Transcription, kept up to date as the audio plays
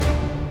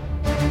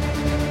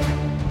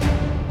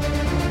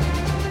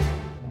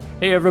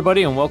Hey,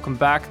 everybody, and welcome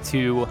back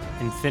to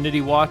Infinity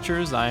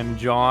Watchers. I'm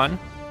John.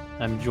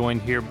 I'm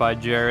joined here by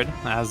Jared.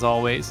 As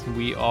always,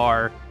 we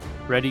are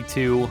ready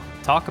to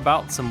talk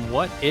about some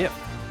What If.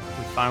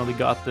 We finally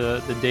got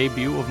the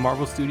debut of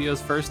Marvel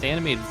Studios' first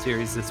animated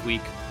series this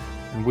week,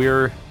 and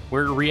we're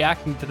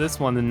reacting to this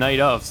one the night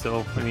of.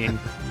 So, I mean,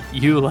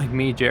 you like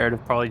me, Jared,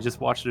 have probably just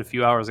watched it a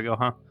few hours ago,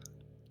 huh?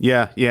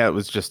 Yeah, it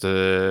was just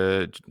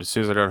as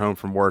soon as I got home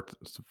from work,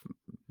 it's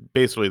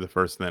basically the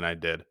first thing I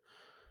did.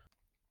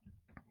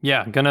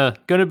 Yeah,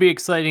 gonna be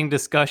exciting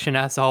discussion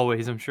as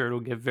always. I'm sure it'll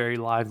get very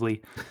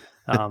lively.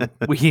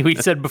 We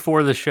said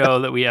before the show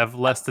that we have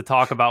less to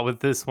talk about with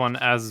this one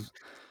as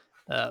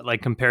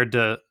like compared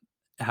to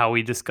how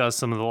we discuss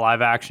some of the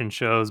live action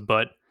shows,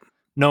 but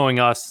knowing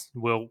us,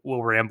 we'll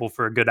ramble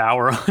for a good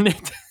hour on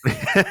it.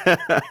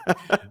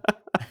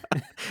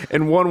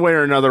 In one way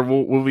or another,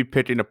 we'll be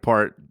picking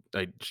apart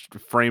like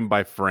frame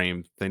by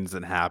frame things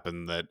that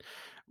happen that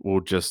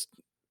will just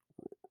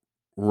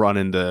run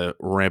into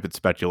rampant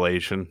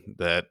speculation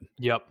that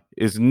Yep.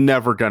 is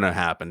never gonna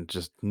happen,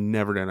 just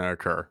never gonna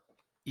occur.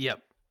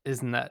 Yep.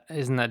 Isn't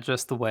that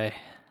just the way?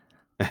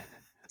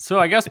 So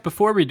I guess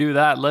before we do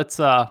that,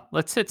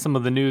 let's hit some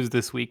of the news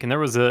this week. And there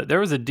was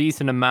a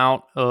decent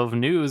amount of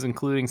news,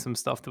 including some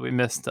stuff that we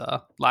missed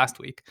last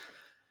week.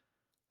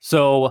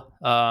 So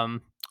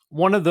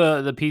one of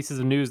the pieces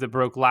of news that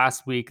broke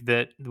last week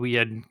that we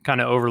had kind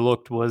of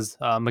overlooked was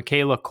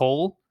Michaela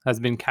Cole has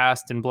been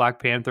cast in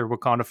Black Panther: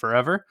 Wakanda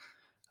Forever.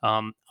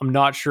 I'm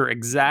not sure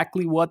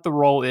exactly what the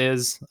role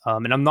is,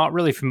 and I'm not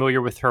really familiar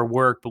with her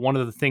work. But one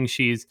of the things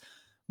she's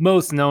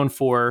most known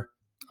for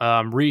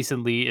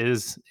recently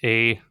is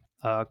a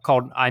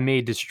called "I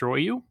May Destroy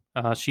You."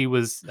 She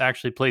was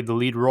actually played the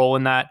lead role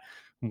in that.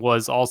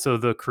 Was also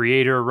the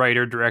creator,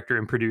 writer, director,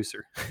 and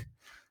producer.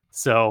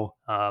 So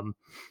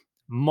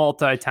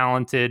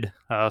multi-talented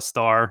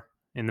star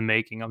in the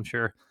making, I'm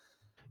sure.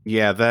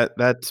 Yeah,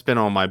 that's been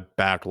on my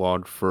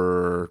backlog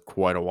for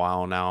quite a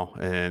while now,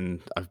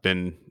 and I've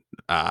been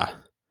uh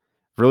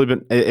really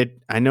been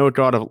I know it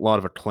got a lot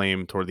of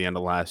acclaim toward the end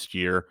of last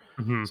year,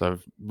 Hmm. so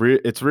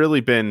it's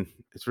really been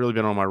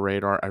on my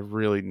radar. I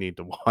really need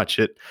to watch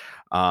it.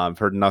 I've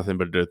heard nothing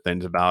but good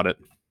things about it.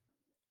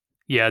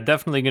 Yeah,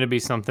 definitely going to be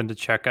something to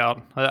check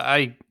out.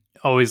 I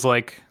always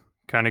like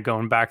kind of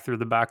going back through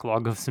the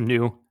backlog of some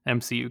new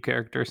MCU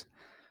characters.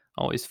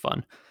 Always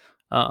fun.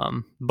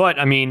 But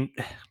I mean,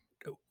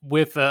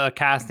 with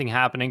casting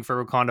happening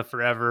for Wakanda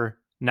Forever,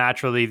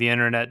 naturally the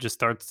internet just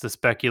starts to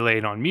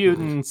speculate on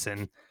mutants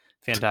and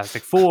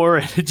Fantastic Four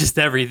and just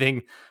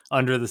everything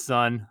under the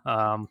sun.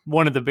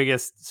 One of the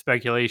biggest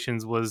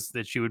speculations was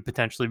that she would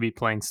potentially be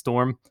playing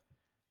Storm.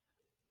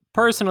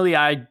 Personally,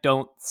 I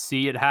don't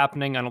see it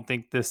happening. I don't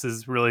think this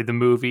is really the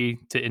movie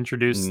to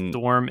introduce N-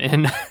 Storm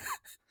in.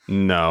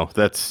 no,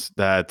 that's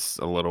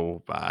a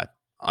little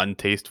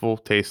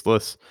untasteful,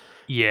 tasteless.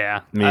 Yeah,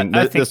 I I, mean,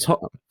 I think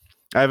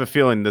I have a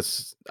feeling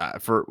this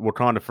for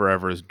Wakanda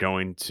Forever is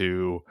going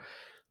to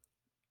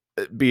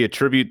be a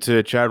tribute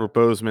to Chadwick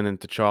Boseman and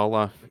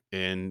T'Challa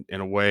in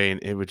a way,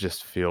 and it would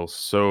just feel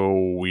so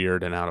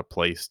weird and out of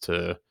place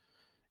to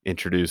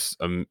introduce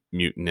a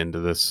mutant into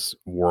this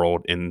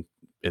world in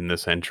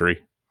this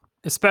entry.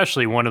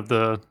 especially one of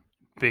the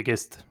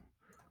biggest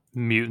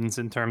mutants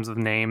in terms of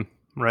name,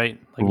 right?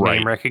 Like name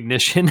Right,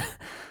 recognition.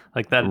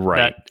 Like that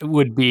right.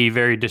 would be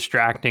very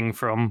distracting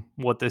from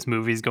what this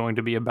movie is going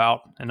to be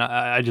about. And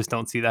I just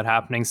don't see that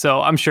happening.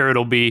 So I'm sure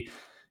it'll be,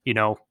 you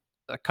know,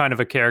 a kind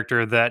of a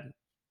character that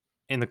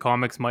in the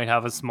comics might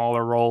have a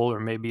smaller role or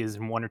maybe is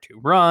in one or two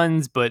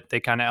runs, but they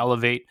kind of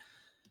elevate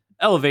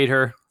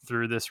her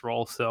through this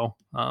role. So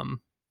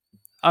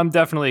I'm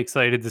definitely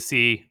excited to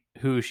see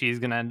who she's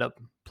going to end up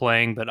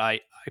playing, but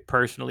I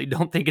personally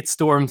don't think it's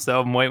Storm,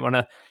 so I might want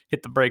to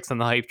hit the brakes on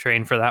the hype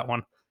train for that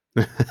one.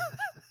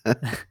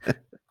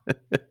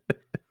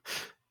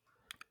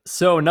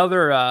 So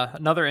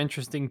another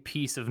interesting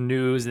piece of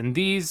news, and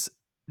these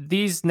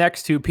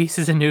next two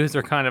pieces of news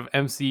are kind of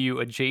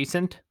MCU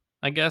adjacent,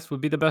 I guess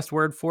would be the best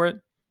word for it.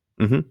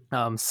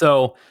 Hmm.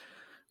 So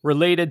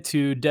related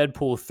to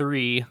Deadpool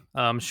 3,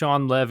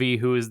 Sean Levy,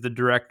 who is the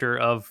director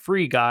of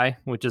Free Guy,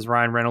 which is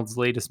Ryan Reynolds'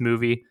 latest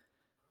movie,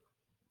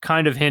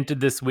 kind of hinted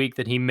this week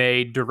that he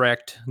may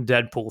direct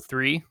Deadpool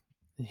 3.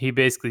 He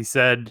basically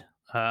said,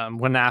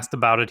 when asked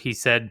about it, he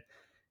said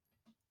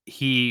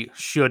he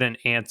shouldn't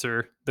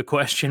answer the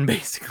question,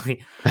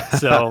 basically.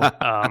 So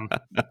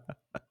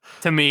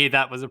to me,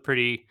 that was a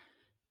pretty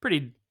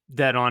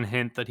dead on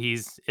hint that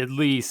he's at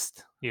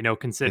least, And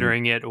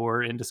considering it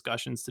or in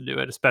discussions to do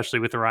it, especially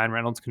with the Ryan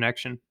Reynolds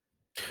connection.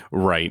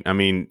 right. I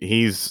mean,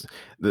 he's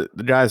the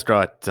guy's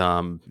got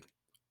the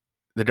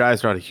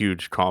guy's got a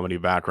huge comedy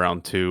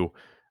background too.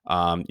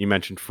 You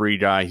mentioned Free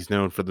Guy. He's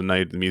known for the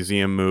Night at the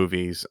Museum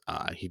movies.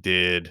 He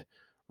did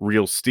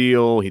Real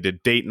Steel. He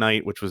did Date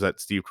Night, which was that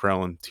Steve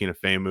Carell and Tina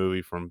Fey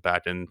movie from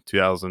back in Hmm,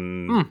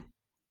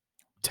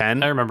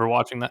 2010. I remember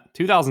watching that That's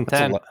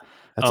 2010. that's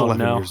Oh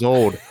 11 no. years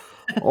old.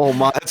 Oh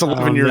my, that's Oh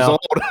 11 years no.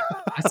 old.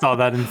 I saw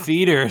that in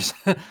theaters.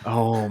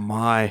 Oh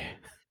my.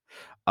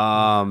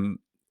 Um,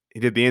 he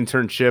did the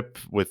internship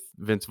with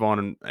Vince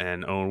Vaughn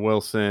and Owen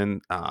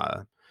Wilson.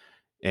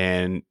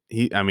 And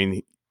I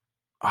mean,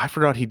 I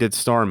forgot he did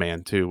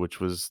Starman too, which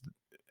was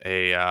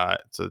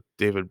it's a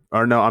David.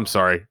 Or no, I'm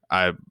sorry,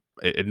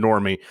 ignore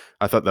me.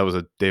 I thought that was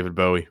a David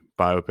Bowie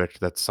biopic.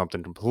 That's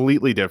something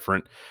completely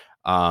different.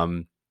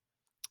 Um,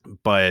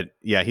 but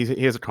yeah, he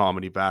has a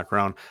comedy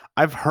background.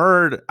 I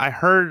heard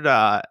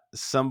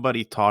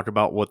somebody talk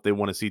about what they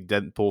want to see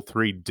Deadpool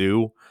 3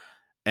 do,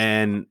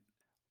 and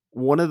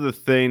one of the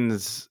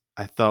things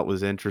I thought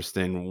was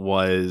interesting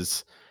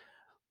was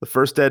the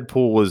first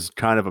Deadpool was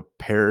kind of a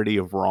parody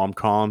of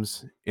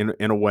rom-coms in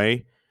a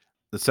way.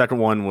 The second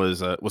one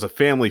was a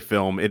family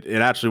film. It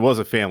actually was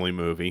a family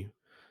movie,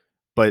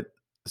 but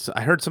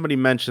I heard somebody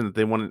mention that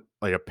they wanted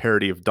like a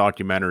parody of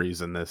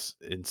documentaries in this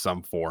in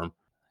some form.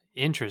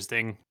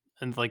 Interesting.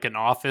 And like an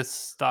office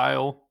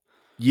style.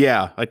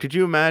 Yeah, like could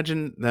you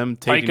imagine them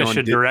taking Taika on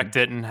should direct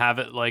it and have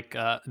it like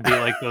be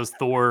like those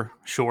Thor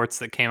shorts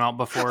that came out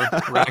before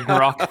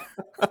Ragnarok.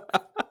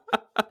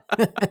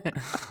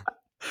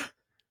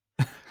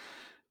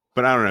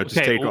 but I don't know, just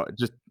Okay, take well, on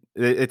just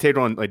it take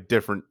on like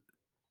different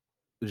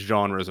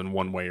genres in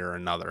one way or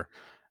another.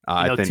 you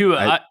I know, think too,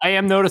 I I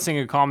am noticing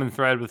a common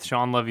thread with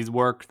Sean Levy's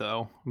work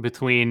though,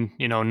 between,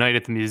 you know, Night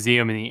at the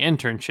Museum and the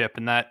internship,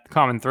 and that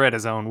common thread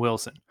is Owen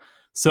Wilson.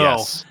 So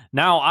yes.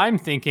 now I'm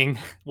thinking,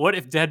 what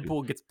if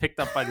Deadpool gets picked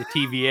up by the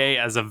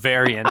TVA as a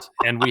variant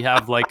and we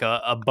have like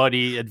a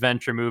buddy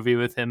adventure movie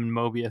with him and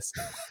Mobius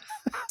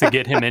to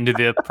get him into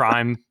the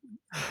prime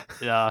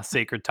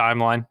sacred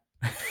timeline?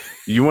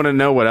 You want to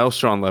know what else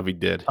Sean Levy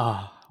did?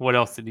 What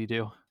else did he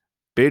do?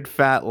 Big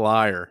Fat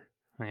Liar.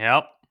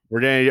 Yep.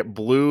 We're gonna get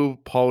Blue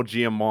Paul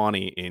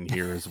Giamatti in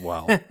here as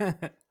well.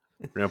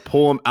 We're gonna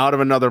pull him out of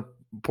another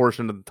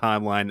portion of the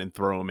timeline and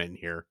throw him in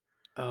here.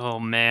 Oh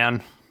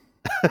man.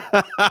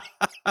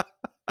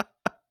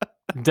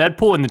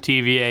 Deadpool in the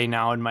TVA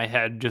now in my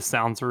head just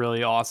sounds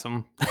really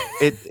awesome.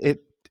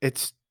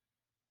 It's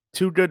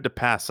too good to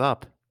pass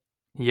up.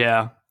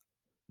 Yeah.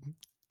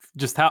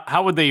 Just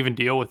how would they even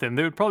deal with him?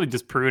 They would probably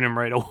just prune him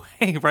right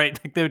away, right?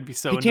 Like they would be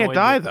so He can't annoyed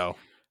die that though.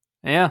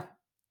 yeah.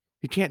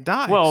 He can't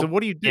die. So Well,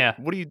 what do you do? yeah,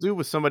 What do you do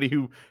with somebody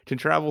who can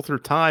travel through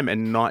time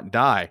and not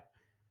die?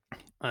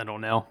 I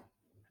don't know.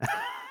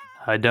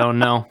 I don't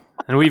know.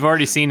 And we've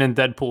already seen in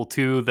Deadpool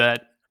 2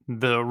 that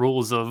the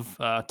rules of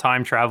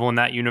time travel in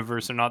that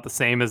universe are not the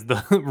same as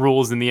the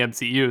rules in the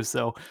MCU.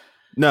 So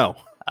No.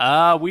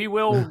 we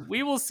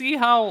will see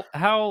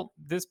how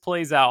this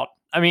plays out.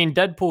 I mean,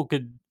 Deadpool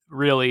could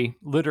really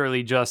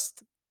literally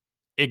just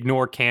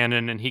ignore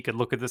canon and he could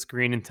look at the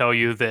screen and tell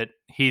you that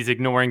he's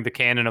ignoring the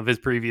canon of his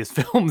previous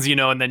films, you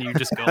know, and then you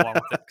just go along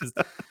with it cuz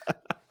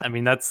I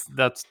mean, that's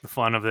the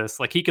fun of this.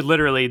 Like he could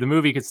literally the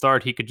movie could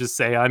start, he could just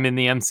say I'm in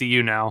the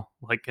MCU now,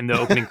 like in the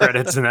opening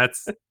credits and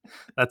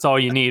that's all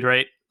you need,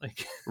 right?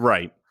 Like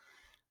Right.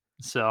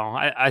 so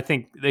I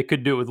think they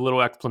could do it with a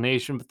little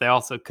explanation, but they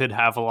also could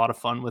have a lot of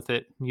fun with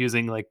it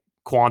using like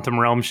quantum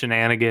realm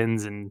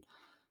shenanigans and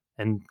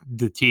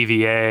the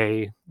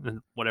TVA and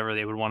whatever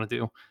they would want to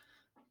do.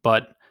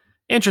 But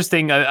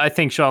interesting. I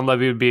think Sean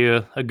Levy would be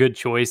a good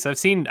choice. I've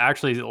seen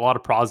actually a lot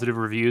of positive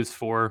reviews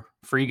for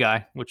Free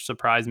Guy, which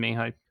surprised me.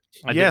 I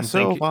Yeah, didn't so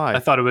think have I. I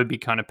thought it would be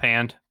kind of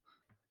panned.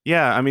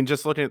 Yeah, I mean,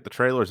 just looking at the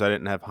trailers, I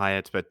didn't have high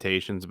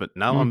expectations, but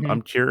now Hmm.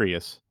 I'm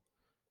curious.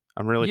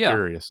 I'm really Yeah.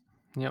 curious.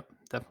 Yep.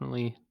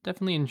 Definitely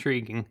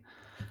intriguing.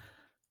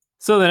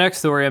 So the next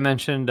story I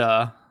mentioned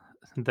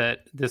that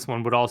this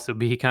one would also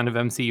be kind of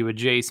MCU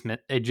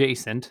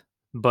adjacent,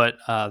 but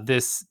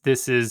this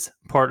is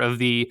part of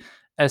the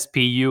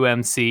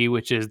SPUMC,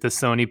 which is the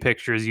Sony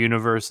Pictures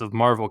universe of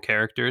Marvel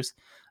characters.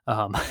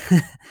 Um,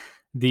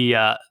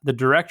 the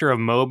director of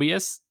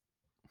the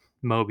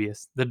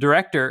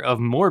director of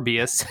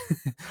Morbius,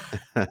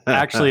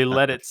 actually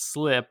let it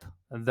slip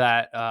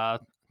that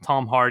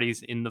Tom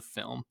Hardy's in the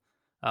film.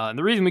 And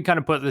the reason we kind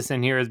of put this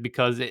in here is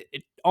because it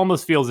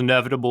almost feels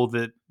inevitable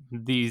that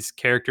these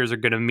characters are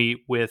going to meet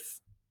with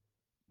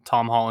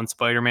Tom Holland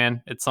Spider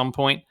Man at some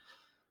point.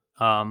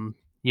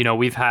 You know,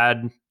 we've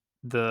had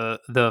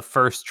the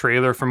first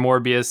trailer for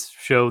Morbius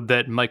showed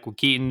that Michael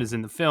Keaton is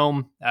in the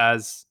film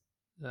as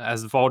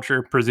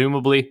Vulture,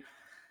 presumably.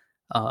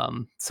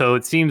 So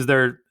it seems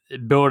they're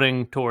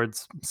building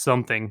towards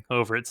something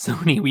over at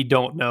Sony. We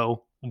don't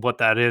know what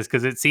that is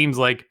because it seems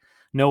like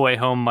No Way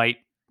Home might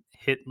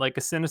hit like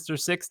a Sinister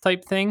Six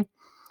type thing.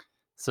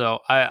 So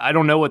I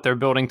don't know what they're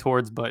building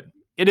towards, but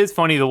it is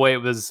funny the way it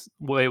was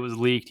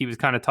leaked. He was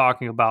kind of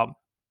talking about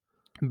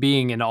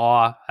being in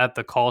awe at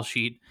the call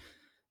sheet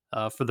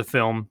for the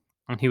film,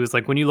 and he was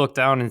like, when you look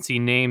down and see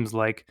names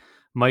like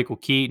Michael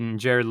Keaton,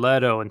 Jared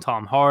Leto, and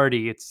Tom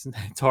Hardy, it's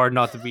hard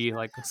not to be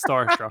like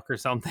starstruck or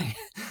something.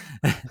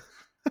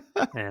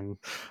 And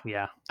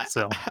yeah,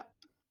 so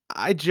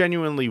I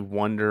genuinely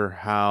wonder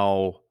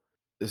how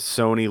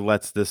Sony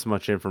lets this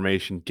much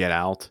information get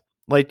out.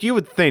 Like you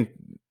would think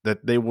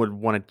that they would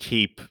want to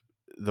keep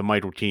the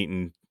Michael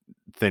Keaton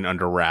thing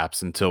under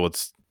wraps until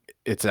it's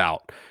it's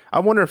out. I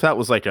wonder if that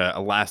was like a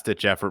last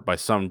ditch effort by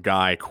some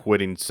guy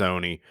quitting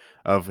Sony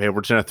of, hey,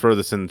 we're just gonna throw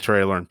this in the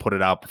trailer and put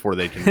it out before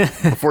they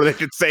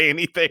can say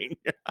anything.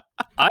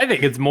 I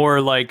think it's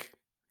more like,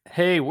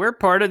 hey, we're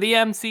part of the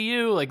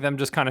MCU, like them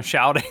just kind of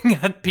shouting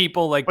at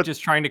people, like But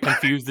just trying to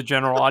confuse the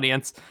general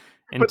audience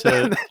but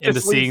then into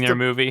seeing their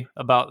movie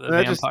about the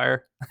that just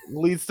vampire.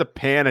 leads to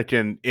panic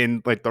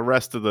in like the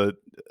rest of the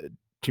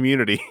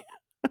community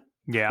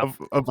Yeah.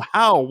 of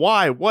how,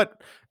 why,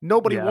 what.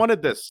 Nobody Yeah.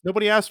 wanted this.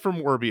 Nobody asked for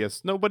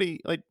Morbius. Nobody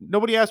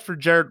asked for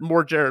Jared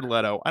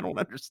Leto. I don't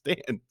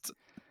understand.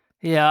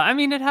 Yeah, I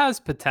mean, it has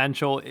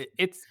potential.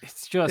 It's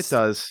It just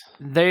does.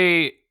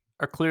 they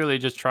are clearly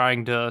just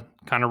trying to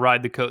kind of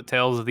ride the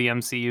coattails of the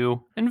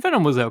MCU. And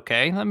Venom was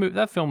okay.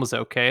 That film was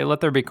okay. Let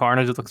There Be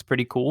Carnage. It looks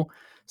pretty cool.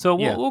 So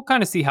Yeah. we'll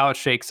kind of see how it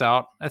shakes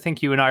out. I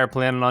think you and I are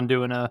planning on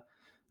doing a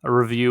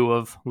review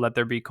of Let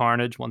There Be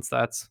Carnage once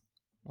that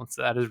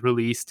is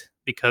released,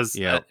 because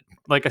Yeah.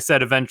 like I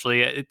said,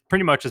 eventually it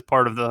pretty much is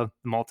part of the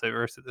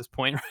multiverse at this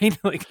point, right?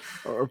 Like,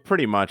 Or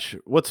pretty much.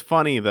 What's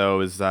funny though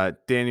is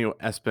that Daniel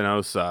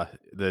Espinosa,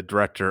 the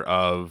director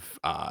of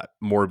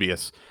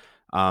Morbius,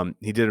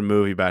 he did a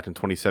movie back in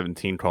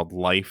 2017 called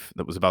Life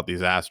that was about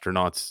these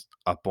astronauts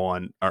up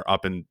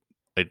in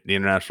like, the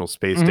International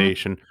Space mhm.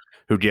 Station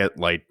who get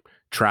like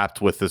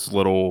trapped with this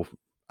little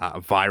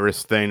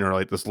virus thing or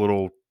like this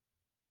little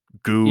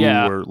goo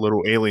Yeah. or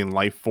little alien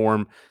life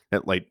form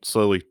that like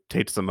slowly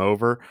takes them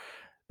over.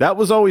 That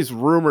was always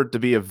rumored to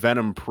be a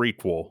Venom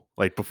prequel,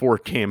 like before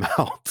it came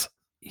out.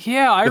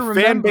 Yeah, I The fan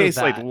remember base,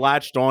 like, that.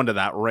 latched onto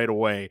that right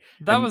away,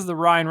 That and was the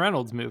Ryan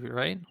Reynolds movie,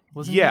 right?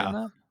 Wasn't he in yeah,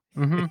 that?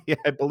 Mhm. yeah,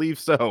 I believe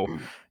so,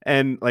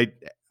 and, like,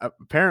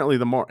 apparently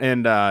the more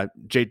and,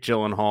 Jake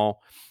Gyllenhaal,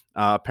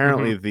 Mhm.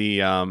 apparently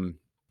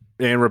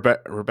and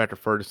Rebecca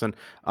Ferguson,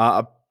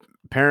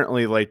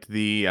 apparently, like,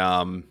 the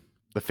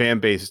fan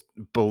base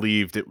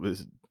believed it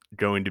was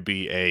going to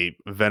be a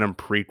Venom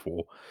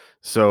prequel,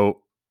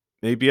 so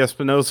maybe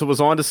Espinosa was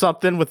onto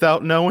something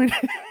without knowing.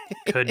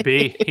 Could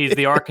be. He's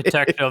the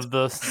architect of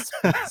the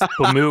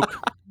Spamook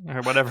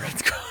or whatever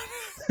it's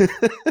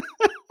called.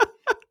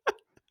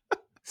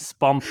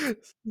 Spump.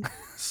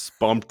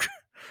 Spunk.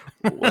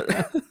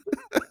 What?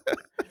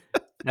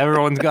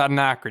 Everyone's got an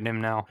acronym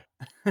now.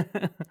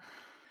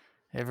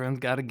 Everyone's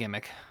got a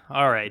gimmick.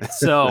 All right.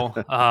 So,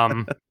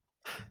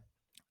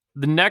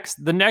 the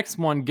next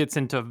one gets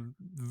into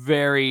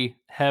very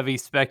heavy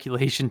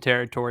speculation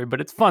territory,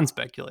 but it's fun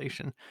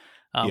speculation.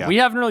 Yeah. We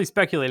haven't really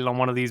speculated on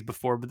one of these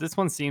before, but this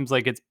one seems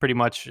like it's pretty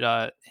much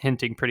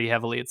hinting pretty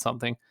heavily at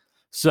something.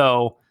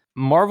 So,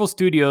 Marvel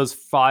Studios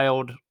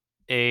filed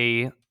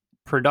a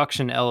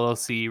production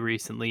LLC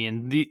recently,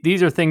 and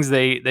these are things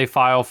they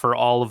file for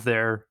all of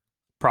their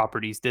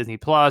properties, Disney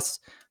Plus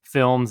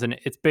films, and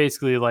it's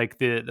basically like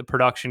the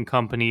production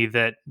company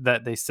that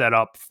they set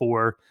up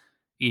for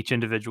each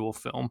individual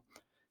film.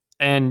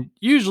 And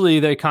usually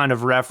they kind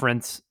of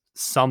reference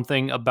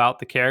something about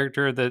the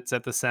character that's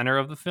at the center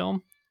of the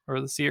film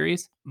or the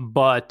series.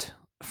 But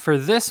for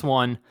this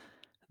one,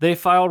 they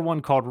filed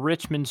one called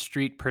Richmond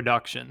Street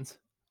Productions.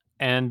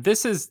 And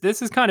this is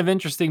kind of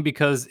interesting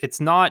because it's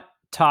not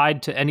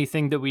tied to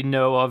anything that we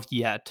know of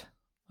yet.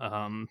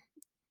 Um,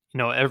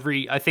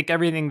 every I think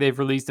everything they've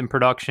released in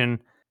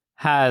production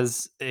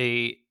has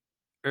a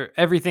or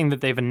everything that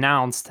they've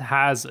announced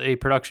has a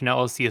production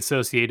LLC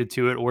associated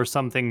to it or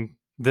something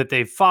that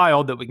they've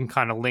filed that we can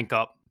kind of link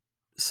up.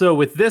 So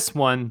with this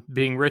one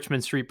being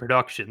Richmond Street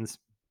Productions,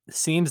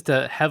 seems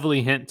to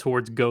heavily hint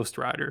towards Ghost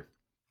Rider.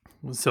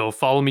 So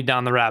follow me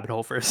down the rabbit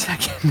hole for a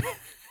second.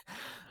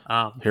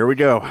 um, Here we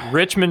go.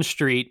 Richmond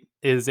Street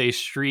is a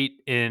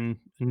street in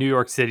New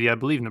York City, I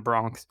believe in the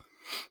Bronx,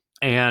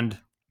 and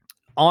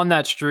on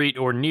that street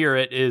or near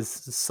it is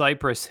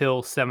Cypress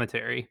Hill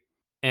Cemetery.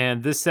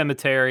 And this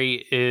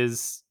cemetery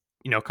is,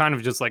 kind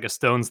of just like a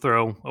stone's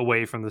throw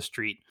away from the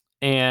street.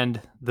 And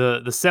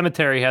the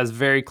cemetery has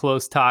very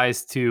close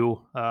ties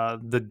to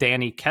the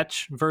Danny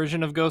Ketch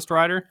version of Ghost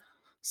Rider.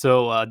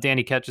 So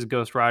Danny Ketch's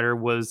Ghost Rider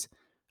was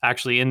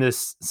actually in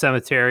this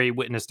cemetery,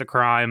 witnessed a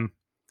crime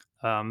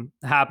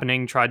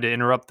happening, tried to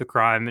interrupt the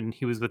crime, and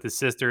he was with his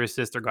sister. His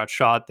sister got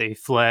shot. They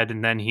fled,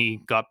 and then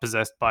he got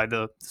possessed by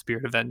the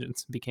spirit of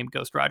vengeance, and became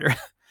Ghost Rider.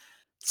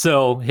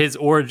 So his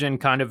origin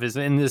kind of is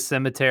in this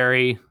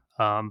cemetery.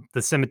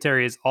 The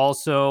cemetery is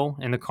also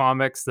in the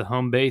comics the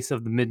home base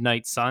of the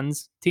Midnight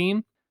Suns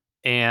team,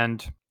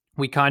 and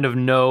we kind of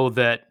know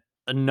that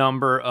a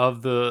number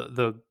of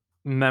the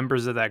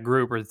members of that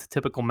group, or the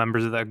typical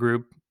members of that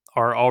group,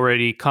 are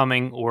already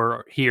coming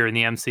or here in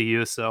the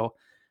MCU. So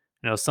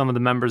some of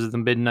the members of the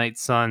Midnight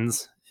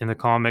Suns in the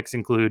comics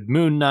include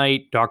Moon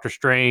Knight, Doctor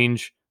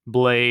Strange,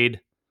 Blade,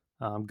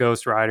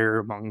 Ghost Rider,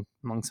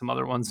 among some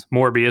other ones.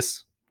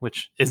 Morbius,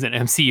 which isn't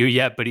MCU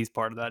yet, but he's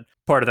part of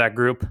that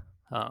group,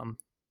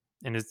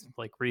 in his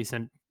like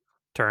recent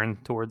turn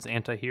towards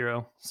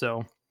anti-hero.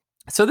 So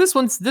this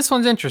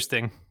one's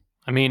interesting.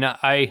 I mean,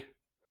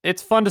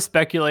 it's fun to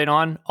speculate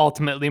on.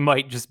 Ultimately,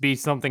 might just be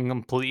something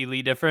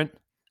completely different,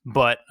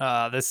 but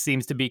this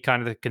seems to be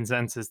kind of the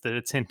consensus that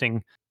it's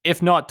hinting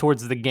if not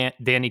towards the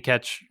Danny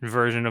Ketch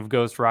version of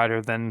Ghost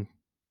Rider, then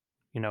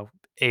you know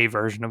a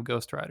version of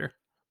Ghost Rider.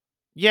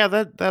 Yeah,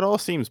 that all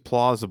seems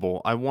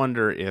plausible. I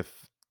wonder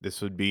if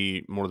this would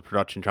be more the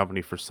production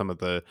company for some of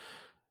the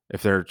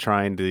if they're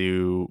trying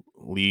to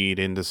lead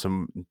into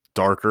some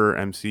darker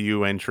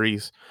MCU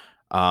entries.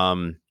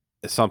 Um,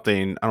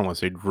 something I don't want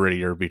to say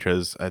grittier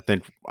because I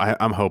think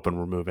I'm hoping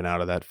we're moving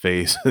out of that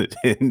phase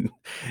in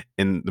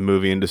the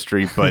movie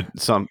industry, but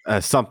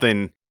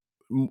something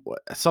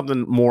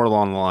more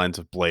along the lines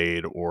of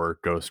Blade or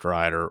Ghost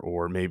Rider,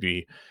 or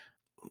maybe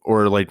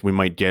or like we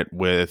might get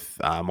with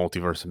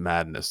Multiverse of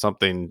Madness,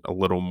 something a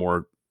little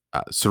more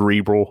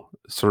cerebral.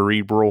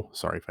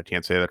 Sorry if I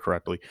can't say that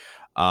correctly.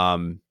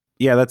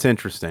 Yeah, that's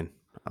interesting.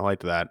 I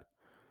like that.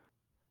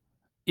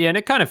 Yeah, and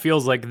it kind of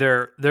feels like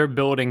they're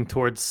building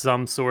towards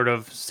some sort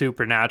of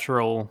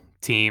supernatural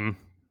team,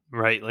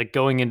 right? Like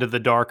going into the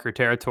darker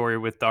territory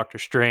with Doctor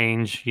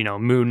Strange,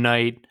 Moon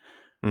Knight,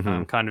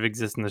 Hmm. kind of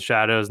exists in the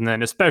shadows, and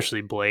then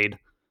especially Blade.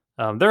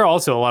 There are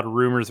also a lot of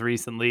rumors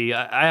recently.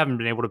 I haven't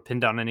been able to pin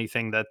down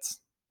anything that's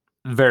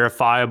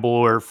verifiable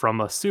or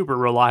from a super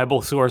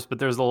reliable source, but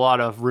there's a lot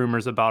of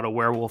rumors about a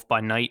Werewolf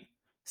by Night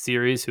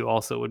series who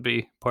also would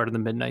be part of the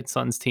Midnight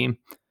Suns team.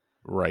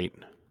 Right.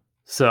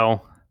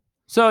 So,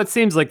 so it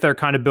seems like they're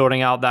kind of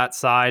building out that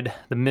side,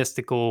 the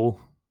mystical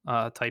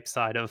type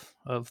side of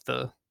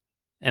the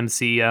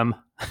MCM.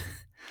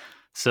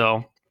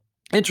 So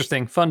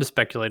interesting, fun to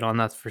speculate on.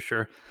 That's for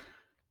sure.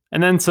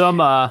 And then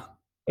some.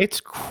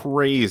 It's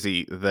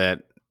crazy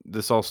that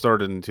this all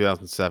started in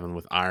 2007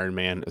 with Iron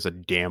Man as a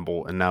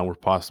gamble, and now we're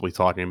possibly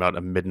talking about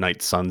a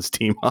Midnight Suns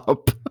team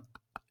up.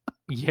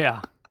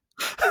 Yeah,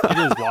 it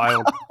is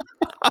wild.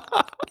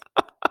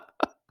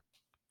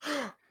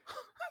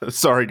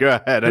 Sorry, go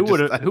ahead. I Who would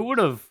just have?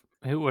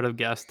 Who would have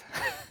guessed?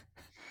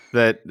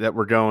 that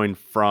we're going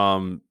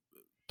from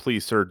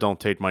please sir don't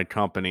take my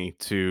company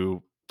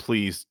to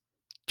please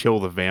kill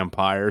the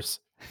vampires.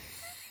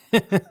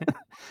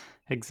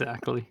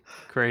 Exactly.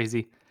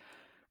 Crazy.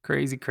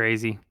 Crazy.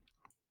 Crazy.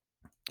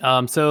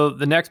 So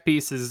the next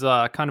piece is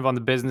kind of on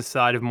the business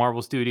side of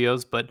Marvel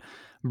Studios, but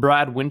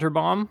Brad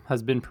Winterbaum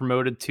has been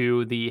promoted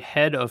to the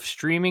head of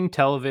streaming,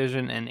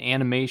 television, and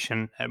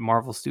animation at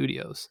Marvel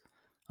Studios.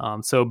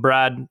 So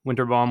Brad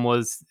Winterbaum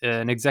was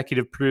an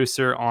executive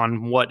producer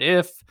on What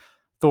If,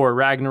 Thor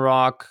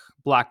Ragnarok,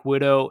 Black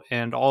Widow,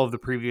 and all of the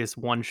previous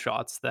one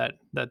shots that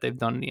they've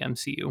done in the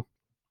MCU.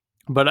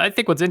 But I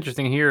think what's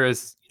interesting here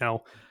is,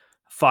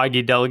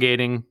 Feige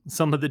delegating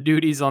some of the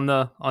duties on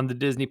the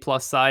Disney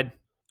Plus side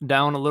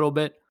down a little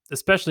bit,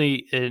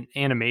 especially in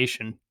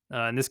animation.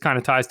 And this kind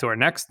of ties to our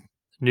next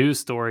news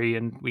story,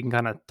 and we can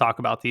kind of talk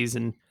about these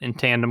in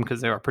tandem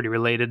because they are pretty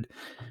related.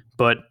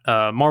 But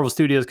Marvel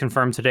Studios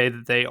confirmed today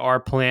that they are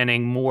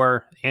planning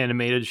more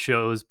animated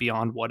shows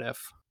beyond What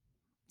If.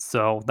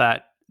 So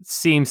that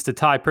seems to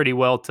tie pretty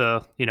well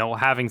to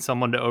having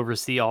someone to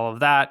oversee all of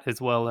that as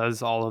well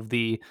as all of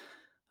the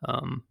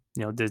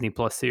Disney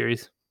Plus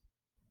series.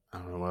 I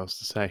don't know what else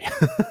to say.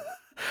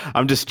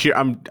 I'm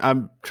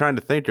trying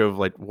to think of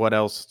like what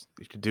else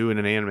you could do in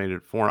an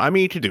animated form. I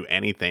mean, you could do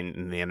anything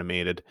in the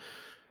animated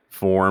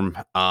form.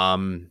 I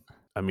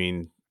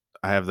mean,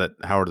 I have that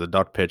Howard the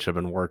Duck pitch I've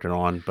been working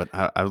on, but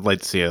I would like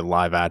to see a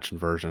live action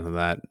version of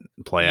that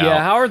play Yeah,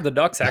 out. Howard the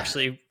Duck's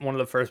actually one of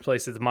the first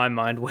places my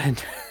mind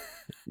went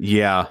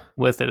Yeah,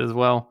 with it as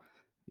well.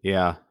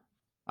 yeah.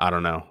 I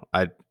don't know.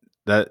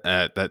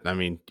 That I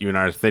mean, you and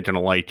I are thinking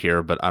alike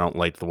here, but I don't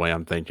like the way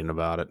I'm thinking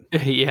about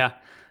it. Yeah.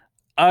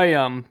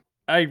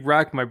 I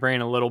racked my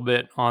brain a little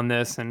bit on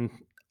this, and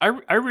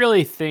I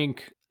really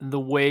think the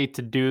way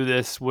to do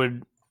this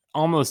would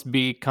almost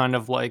be kind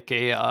of like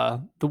a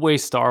the way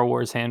Star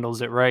Wars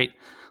handles it, right?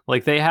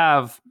 Like they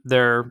have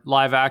their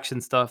live action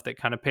stuff that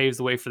kind of paves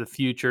the way for the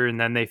future, and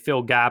then they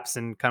fill gaps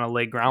and kind of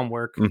lay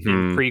groundwork in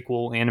Hmm.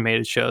 prequel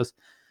animated shows.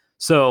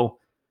 So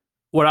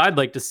what I'd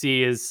like to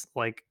see is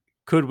like,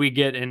 could we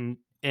get an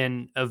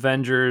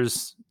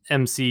Avengers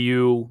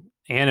MCU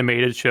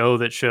animated show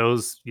that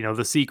shows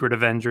the Secret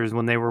Avengers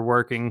when they were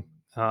working,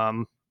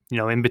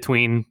 in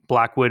between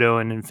Black Widow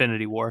and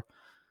Infinity War,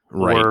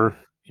 Right. or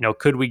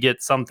could we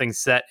get something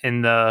set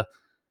in the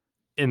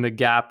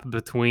gap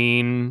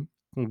between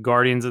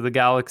Guardians of the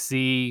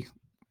Galaxy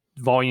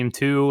Volume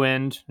 2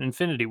 and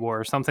Infinity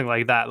War or something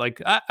like that?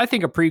 Like I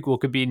think a prequel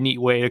could be a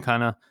neat way to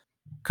kind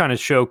of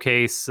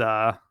showcase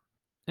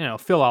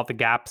fill out the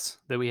gaps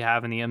that we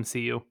have in the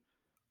MCU.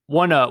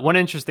 One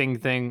interesting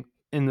thing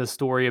in the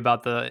story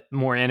about the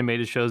more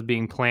animated shows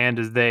being planned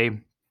is they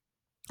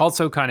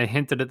also kind of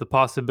hinted at the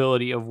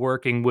possibility of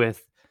working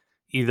with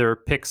either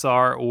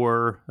Pixar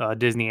or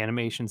Disney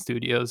Animation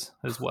Studios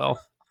as well,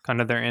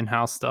 kind of their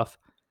in-house stuff.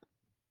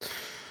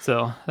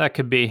 So that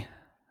could be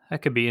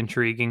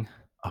intriguing.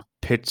 A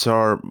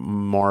Pixar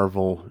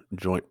Marvel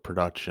joint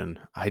production.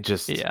 I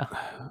just Yeah,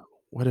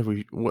 what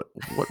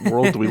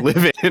world do we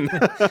live in?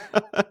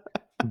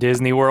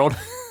 Disney World.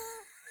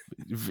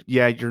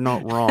 Yeah, you're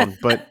not wrong,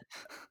 but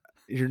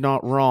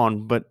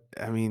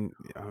I mean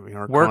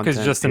our Work is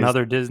content just is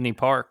another Disney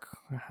park.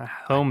 I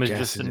Home is guess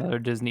just another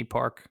Disney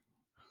park.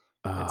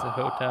 It's a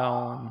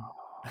hotel,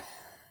 and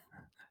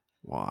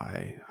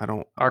Why? our I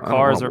don't want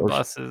cars to are worship.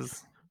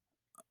 buses.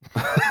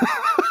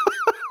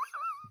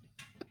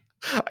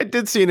 I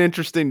did see an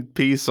interesting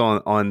piece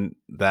on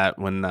that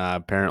when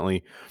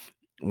apparently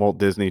Walt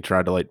Disney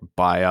tried to like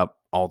buy up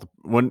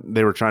when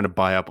they were trying to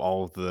buy up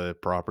all of the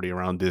property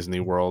around Disney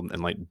World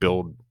and like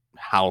build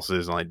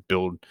houses and like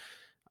build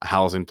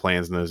housing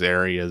plans in those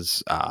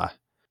areas.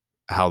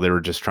 How they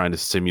were just trying to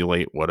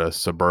simulate what a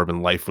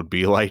suburban life would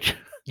be like, but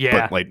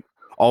Yeah. like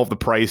all of the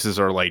prices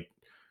are like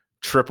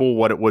triple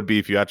what it would be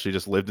if you actually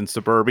just lived in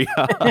suburbia.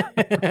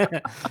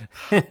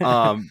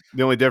 The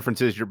only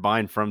difference is you're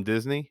buying from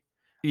Disney.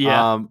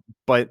 Yeah.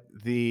 But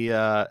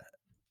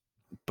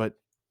but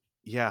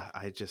yeah,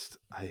 I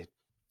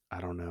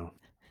don't know.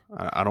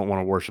 I don't want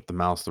to worship the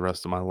mouse the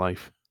rest of my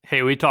life.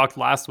 Hey, we talked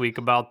last week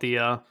about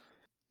the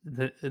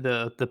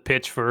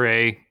pitch for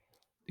a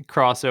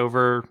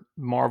crossover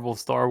Marvel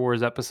Star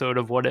Wars episode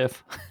of What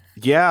If.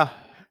 Yeah.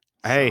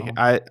 Hey, So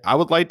I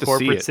would like to see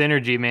corporate it.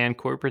 synergy, man.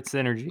 Corporate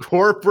synergy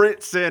Corporate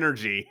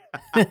synergy.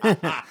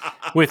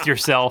 with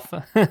yourself.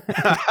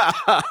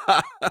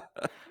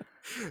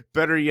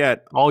 Better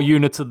yet, All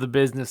units of the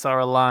business are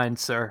aligned,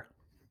 sir.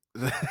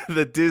 the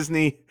the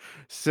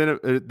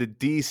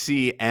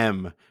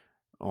DCM.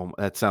 Oh,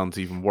 that sounds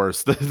even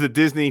worse. The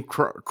Disney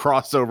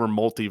crossover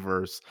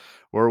multiverse,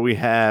 where we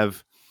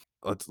have,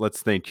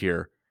 let's think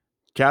here: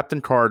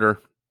 Captain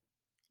Carter,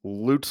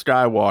 Luke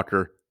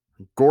Skywalker,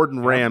 Gordon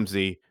Yep.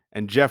 Ramsay,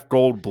 and Jeff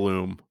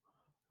Goldblum,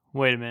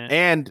 Wait a minute.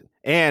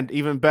 and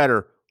even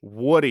better,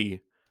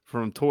 Woody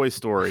from Toy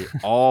Story,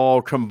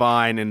 all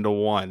combined into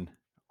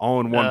all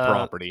in one Uh,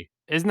 property.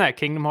 isn't that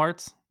Kingdom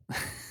Hearts?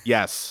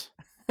 Yes,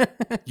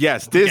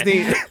 yes, Okay.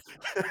 Disney.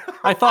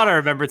 I thought I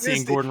remembered seeing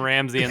Disney, Gordon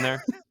Ramsay in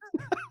there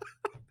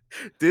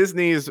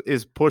Disney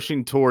is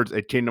pushing towards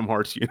a Kingdom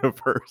Hearts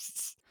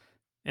universe.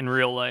 in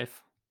real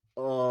life.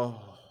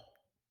 Oh,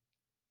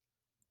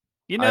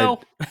 You I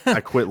know, I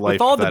quit with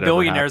life all if the that ever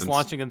billionaires happens.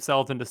 launching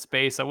themselves into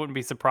space, I wouldn't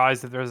be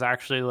surprised if there's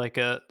actually like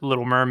a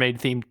Little Mermaid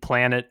themed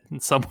planet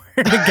somewhere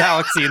in the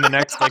galaxy in the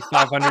next like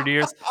 500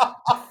 years,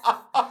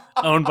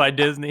 owned by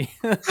Disney.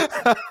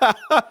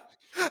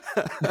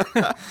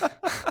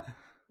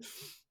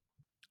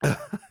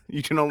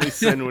 You can only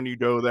sin when you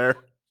go there.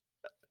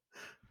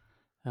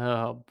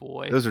 Oh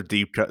boy. Those are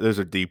deep cut. Those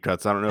are deep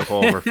cuts. I don't know if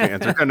all of our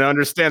fans are going to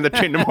understand the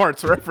Kingdom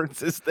Hearts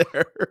references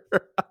there.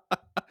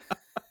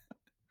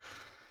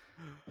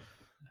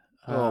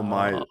 Oh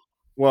my. Uh,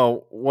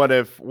 Well, what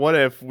if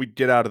we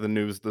get out of the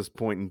news at this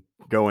point and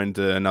go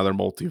into another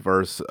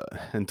multiverse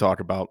and talk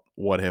about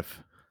what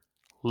if?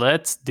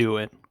 let's do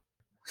it.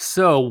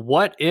 So,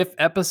 What If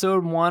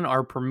Episode 1,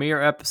 our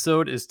premiere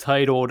episode, is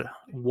titled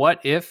What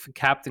If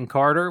Captain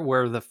Carter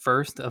Were the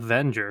First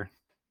Avenger?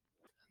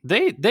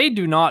 They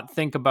do not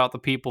think about the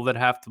people that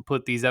have to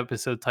put these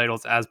episode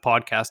titles as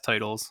podcast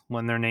titles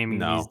when they're naming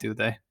these, No, do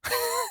they?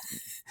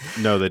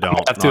 no, they don't.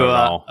 Have Not to at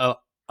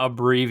all.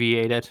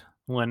 abbreviate it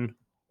when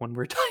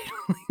we're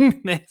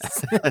titling this.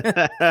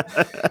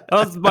 That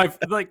was my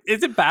like.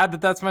 Is it bad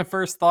that that's my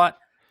first thought?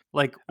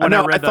 Like I when I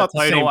know. I read that thought the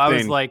title, same I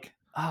was thing. like,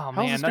 "Oh How's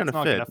man, this that's gonna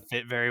not fit? gonna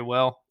fit very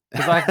well."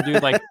 Because I have to do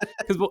like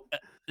because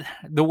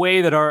the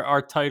way that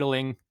our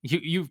titling,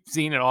 you've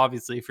seen it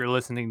obviously if you're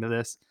listening to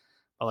this.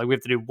 But like we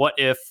have to do what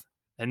if,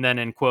 and then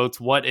in quotes,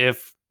 what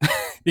if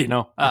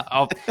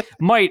I'll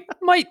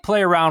might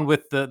play around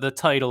with the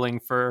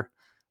titling for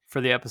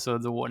the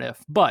episodes of What If.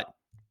 But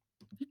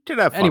You can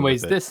have fun with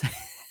anyways, it. this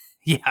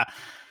yeah.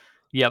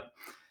 Yep.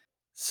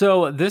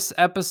 So this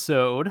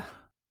episode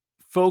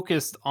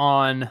focused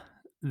on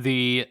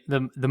the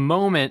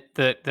moment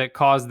that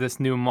caused this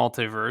new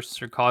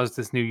multiverse or caused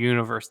this new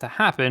universe to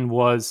happen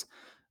was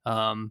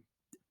um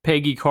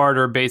Peggy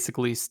Carter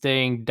basically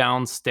staying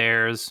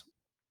downstairs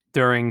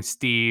during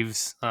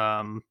Steve's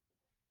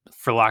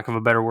for lack of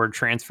a better word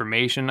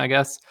transformation, I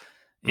guess,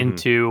 Mhm.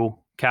 into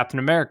Captain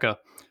America.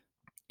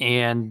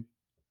 And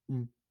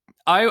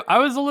I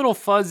was a little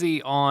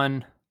fuzzy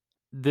on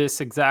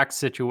this exact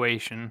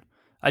situation.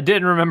 I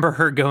didn't remember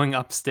her going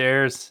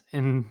upstairs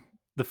in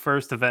the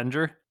first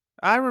Avenger.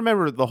 I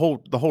remember the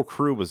whole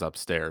crew was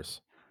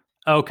upstairs.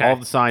 All Okay.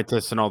 the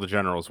scientists and all the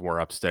generals were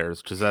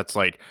upstairs because that's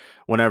like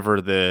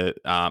whenever the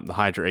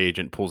Hydra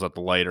agent pulls out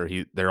the lighter,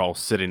 they're all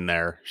sitting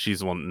there. She's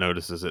the one that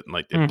notices it and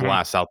like it Hmm.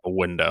 blasts out the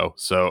window.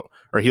 So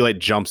or he like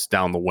jumps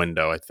down the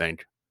window. I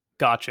think.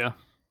 Gotcha.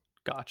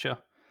 Gotcha.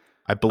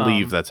 I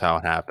believe Um, that's how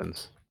it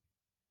happens.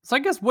 so I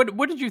guess what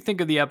did you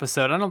think of the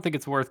episode? I don't think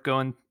it's worth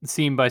going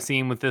scene by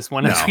scene with this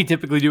one as No. we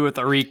typically do with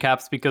our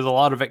recaps because a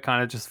lot of it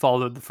kind of just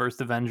followed the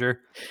first Avenger.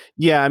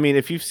 Yeah, I mean,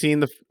 if you've seen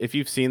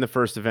the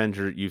first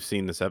Avenger, you've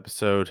seen this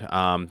episode.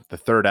 The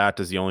third act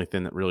is the only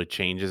thing that really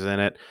changes in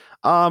it.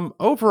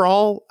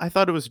 Overall, I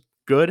thought it was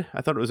good.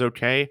 I thought it was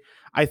okay.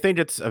 I think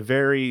it's a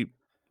very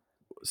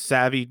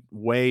savvy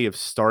way of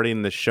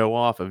starting the show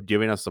off of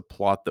giving us a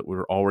plot that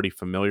we're already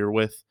familiar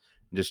with,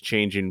 and just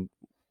changing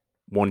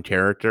one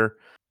character.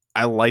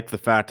 I like the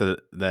fact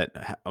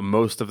that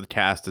most of the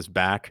cast is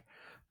back.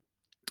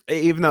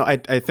 Even though I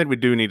think we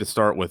do need to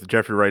start with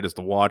Jeffrey Wright as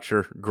the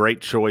Watcher.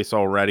 Great choice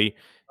already.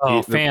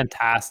 Oh, The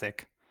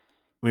fantastic.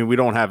 I mean, we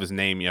don't have his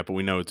name yet, but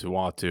we know it's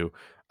Uatu.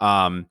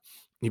 Um,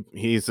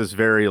 he's this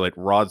very like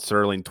Rod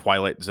Serling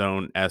Twilight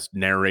Zone esque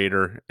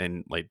narrator,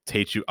 and like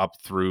takes you up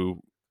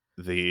through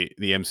the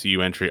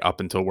MCU entry up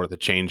until where the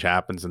change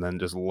happens, and then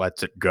just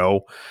lets it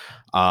go,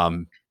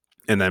 um,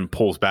 and then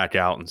pulls back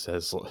out and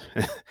says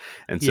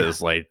and Yeah.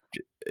 says like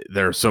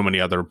there are so many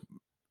other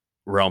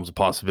realms of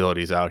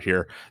possibilities out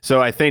here.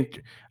 So I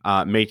think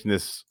making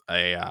this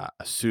a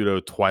pseudo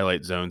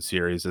Twilight Zone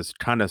series is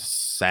kind of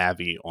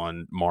savvy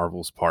on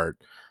Marvel's part.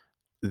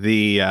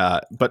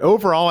 But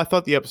overall, I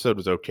thought the episode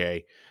was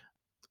okay.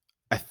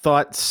 I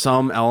thought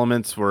some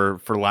elements were,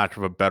 for lack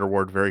of a better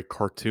word, very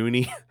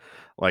cartoony.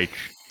 Like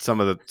some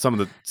of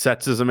the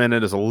sexism in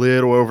it is a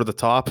little over the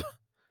top.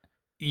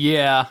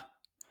 Yeah.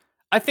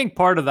 I think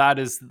part of that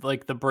is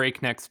like the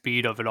breakneck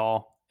speed of it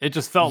all. It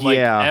just felt like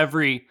Yeah,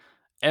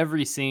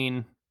 every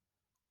scene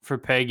for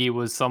Peggy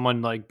was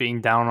someone like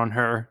being down on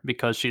her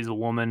because she's a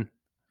woman.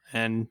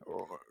 And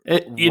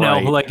it,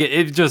 right. like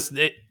it just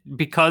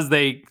because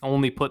they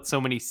only put so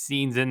many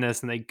scenes in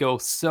this and they go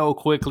so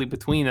quickly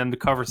between them to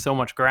cover so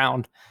much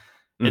ground.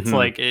 It's Hmm.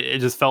 like it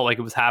just felt like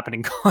it was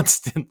happening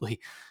constantly,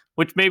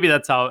 which maybe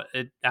that's how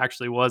it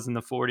actually was in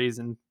the 40s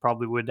and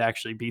probably would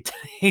actually be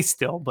today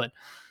still. But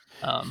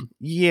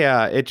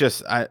Yeah, I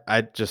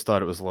just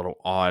thought it was a little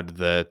odd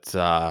that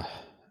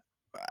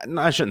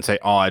I shouldn't say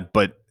odd,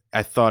 but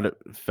I thought it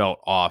felt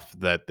off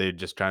that they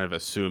just kind of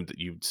assumed that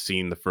you'd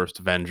seen the first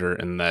Avenger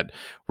and that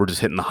we're just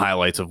hitting the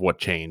highlights of what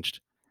changed.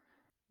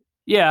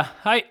 yeah,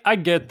 I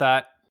get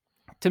that.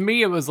 To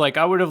me, it was like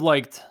I would have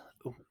liked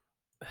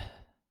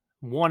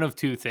one of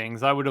two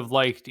things. I would have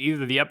liked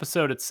either the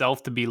episode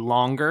itself to be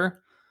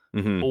longer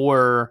Hmm.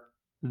 or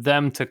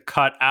them to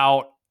cut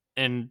out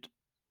and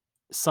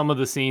some of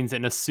the scenes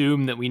and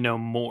assume that we know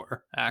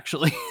more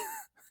actually.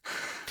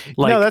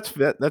 No, Like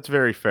that's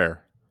very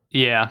fair.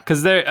 yeah,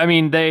 cuz they I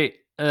mean they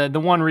the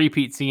one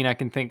repeat scene I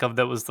can think of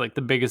that was like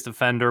the biggest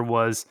offender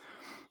was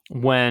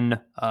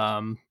when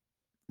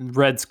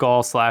Red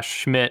Skull slash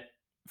Schmidt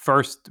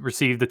first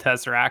received the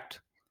Tesseract.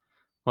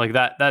 Like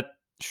that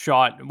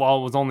shot, while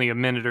it was only a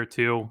minute or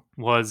two,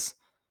 was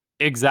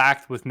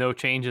exact with no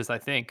changes, I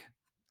think,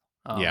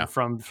 Yeah,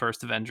 from the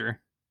first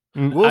Avenger.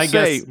 And we'll I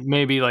say guess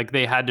maybe like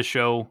they had to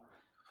show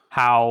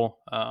how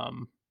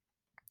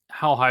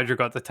Hydra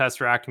got the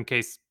Tesseract in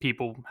case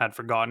people had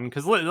forgotten.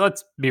 Because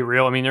let's be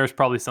real, I mean, there's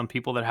probably some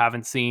people that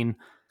haven't seen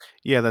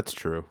yeah, that's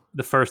true.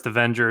 the first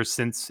Avengers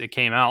since it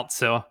came out.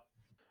 So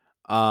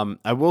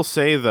I will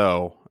say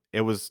though,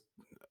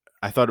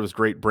 I thought it was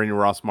great bringing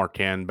Ross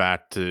Marquand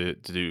back to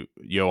do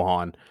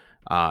Johan.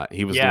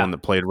 He was the yeah, one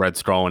that played Red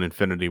Skull in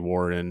Infinity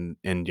War and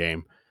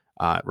Endgame,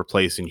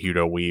 replacing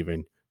Hugo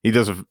Weaving. He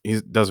does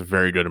a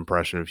very good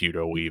impression of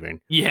Hugo Weaving.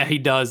 yeah, he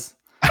does.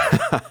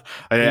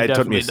 He It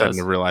took me a definitely second to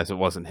does. realize it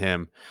wasn't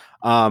him.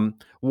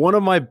 One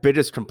of my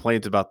biggest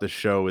complaints about this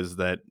show is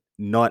that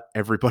not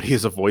everybody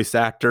is a voice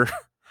actor.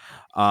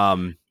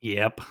 Um,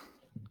 Yep.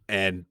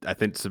 and I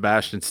think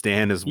Sebastian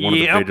Stan is one of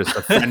the Yep. biggest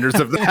offenders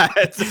of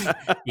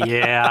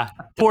Yeah. that.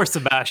 Poor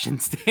Sebastian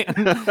Stan.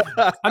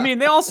 I mean,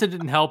 they also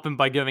didn't help him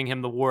by giving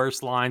him the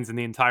worst lines in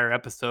the entire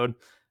episode.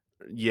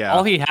 All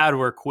Yeah, he had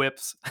were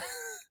quips.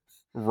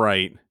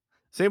 right.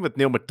 Same with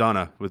Neil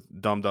McDonough with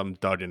Dum Dum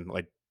Duggan.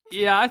 Like,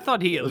 Yeah, I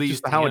thought he at it's just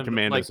least the Howling handled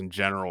like Commandos in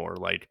general are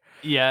like,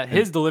 yeah, and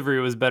his delivery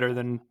was better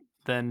than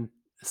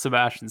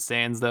Sebastian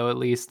Stan's though, at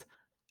least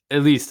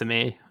to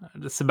me.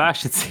 The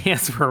Sebastian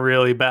Stans were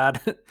really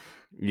bad. Like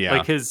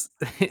yeah. his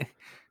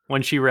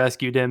when she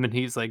rescued him and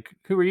he's like,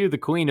 "Who are you, the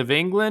Queen of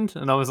England?"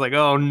 And I was like,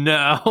 "Oh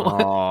no."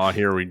 Oh,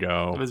 here we It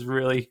go. was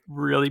really,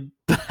 really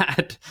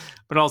bad.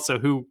 But also,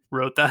 who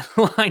wrote that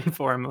line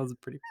for him? It was a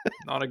pretty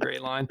not a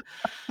great line.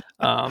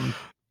 Um,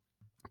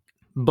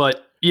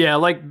 but yeah,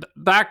 like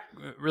back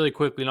really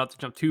quickly, not to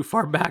jump too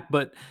far back,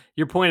 but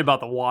your point about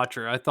the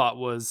Watcher, I thought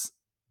was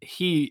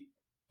he.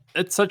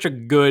 It's such a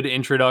good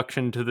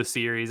introduction to the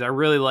series. I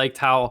really liked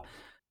how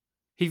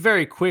he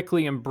very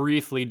quickly and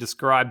briefly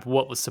described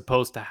what was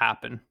supposed to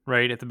happen.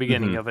 Right at the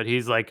beginning Hmm. of it,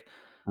 he's like,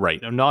 Right.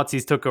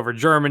 Nazis took over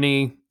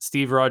Germany.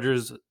 Steve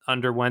Rogers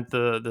underwent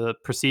the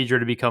procedure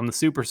to become the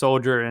super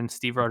soldier, and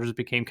Steve Rogers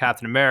became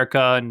Captain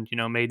America, and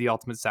made the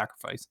ultimate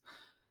sacrifice.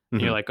 And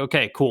you're Hmm. like,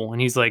 okay, cool.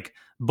 And he's like,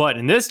 but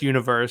in this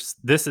universe,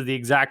 this is the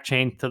exact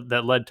chain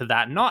that led to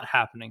that not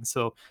happening.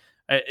 So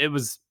it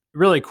was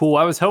really cool.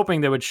 I was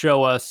hoping they would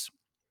show us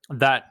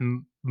that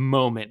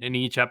moment in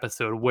each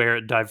episode where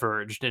it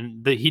diverged,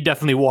 and he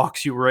definitely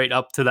walks you right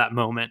up to that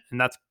moment, and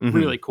that's Hmm.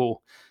 really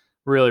cool.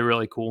 Really,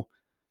 really cool.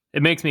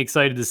 It makes me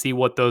excited to see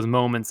what those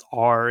moments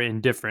are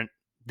in different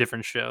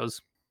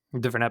shows,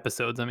 different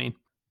episodes. I mean,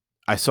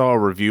 I saw a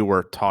review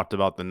where it talked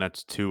about the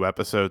next two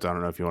episodes. I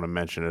don't know if you want to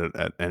mention it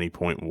at any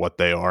point what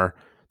they are.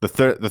 The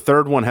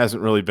third one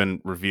hasn't really been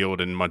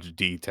revealed in much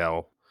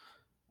detail.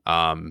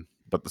 But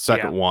yeah.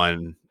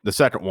 the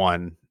second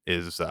one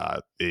is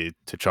the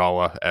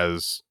T'Challa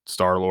as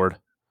Star Lord.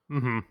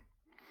 Hmm.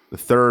 The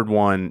third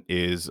one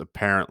is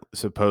apparently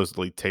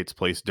supposedly takes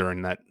place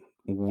during that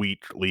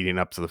week leading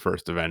up to the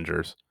first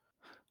Avengers,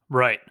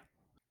 Right.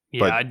 Yeah,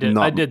 but I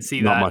did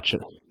see that.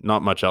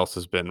 not much else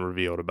has been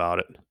revealed about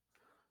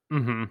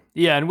it.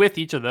 Yeah, and with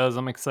each of those,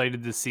 I'm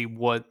excited to see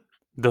what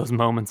those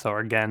moments are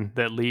again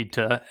that lead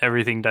to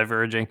everything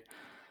diverging.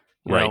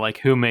 You know, Right. like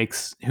who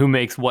makes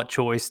what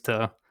choice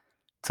to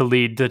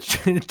lead to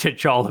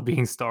T'Challa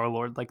being Star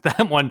Lord. Like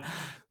that one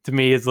to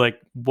me is like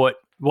what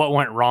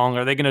went wrong?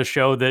 Are they going to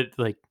show that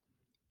like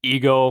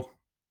Ego,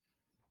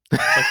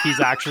 like he's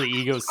actually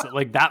Ego's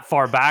like that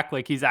far back,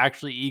 like he's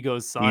actually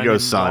Ego's son,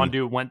 Ego's and son.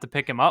 Yondu went to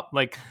pick him up?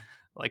 Like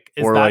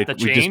is Or that like the we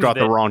just change got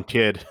the that? wrong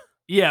kid.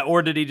 Yeah,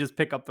 or did he just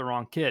pick up the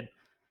wrong kid?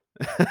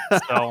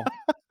 So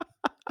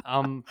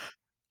um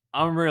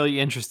I'm really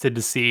interested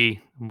to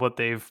see what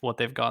they've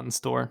got in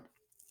store.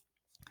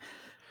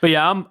 But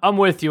yeah, I'm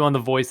with you on the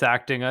voice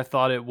acting. I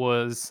thought it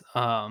was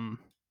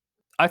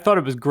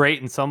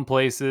great in some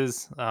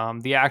places.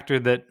 The actor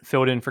that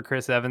filled in for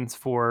Chris Evans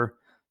for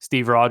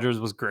Steve Rogers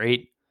was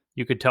great.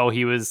 You could tell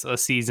he was a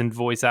seasoned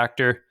voice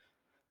actor.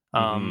 Hmm.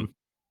 Um,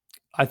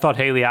 I thought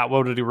Haley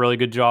Atwell did a really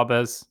good job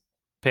as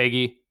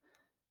Peggy.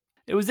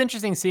 It was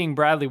interesting seeing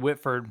Bradley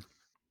Whitford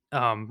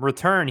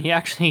return. He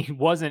actually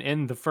wasn't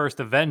in the first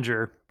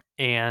Avenger,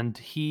 and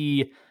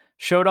he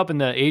showed up in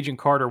the Agent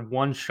Carter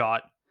one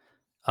shot.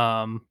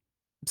 Um,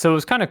 so it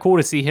was kind of cool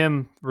to see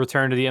him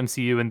return to the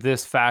MCU in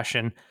this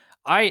fashion.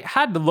 I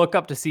had to look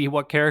up to see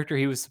what character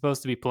he was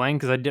supposed to be playing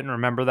because I didn't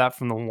remember that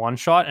from the one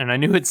shot, and I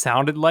knew it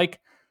sounded like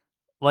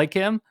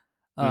him.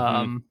 Hmm.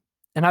 Um,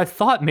 and I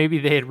thought maybe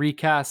they had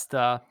recast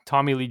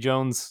Tommy Lee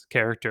Jones'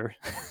 character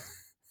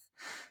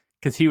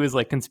because he was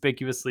like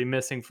conspicuously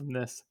missing from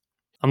this.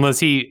 Unless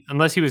he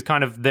was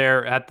kind of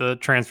there at the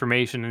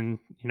transformation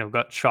and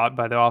got shot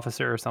by the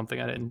officer or something.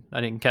 I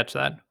didn't catch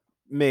that.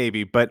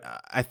 Maybe, but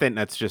I think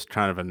that's just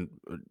kind of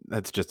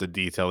that's just a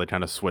detail they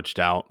kind of switched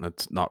out.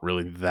 That's not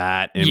really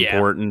that Yeah,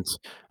 important.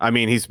 I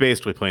mean, he's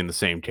basically playing the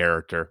same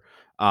character.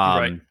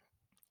 right. Um,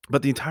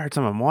 but the entire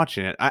time I'm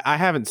watching it, I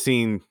haven't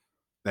seen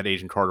that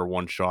Agent Carter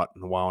one shot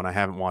in a while, and I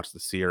haven't watched the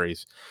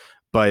series.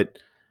 But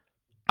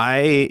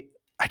I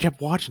I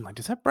kept watching, like,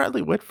 is that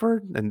Bradley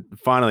Whitford? And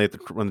finally,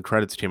 when the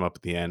credits came up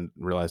at the end,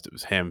 realized it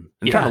was him.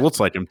 And kind of Yeah, looks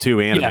like him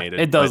too, yeah. animated.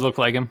 It does But look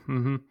like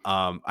him.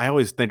 I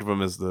always think of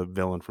him as the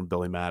villain from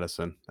Billy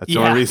Madison. That's the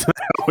only Yeah, reason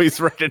I always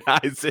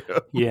recognize him.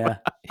 yeah.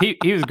 He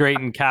was great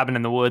in Cabin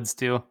in the Woods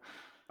too.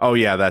 Oh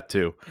yeah, that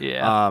too.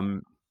 Yeah,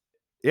 Um,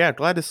 yeah,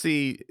 glad to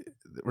see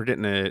we're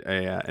getting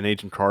an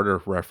Agent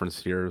Carter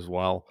reference here as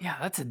well. yeah.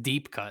 That's a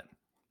deep cut.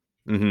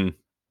 Hmm.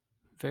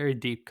 Very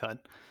deep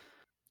cut.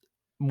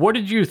 What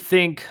did you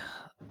think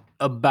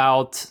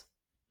about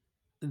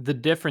the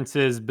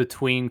differences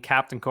between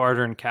Captain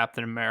Carter and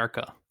Captain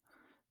America?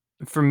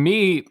 For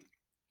me,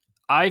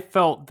 I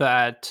felt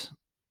that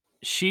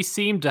she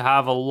seemed to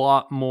have a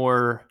lot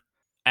more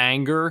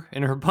anger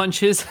in her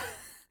punches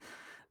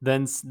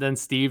than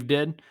Steve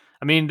did.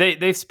 I mean,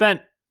 they've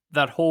spent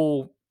that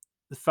whole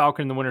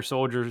Falcon and the Winter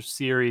Soldier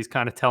series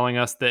kind of telling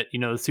us that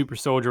the super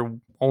soldier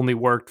only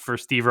worked for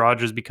Steve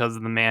Rogers because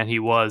of the man he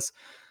was.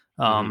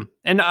 Hmm.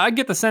 And I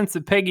get the sense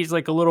that Peggy's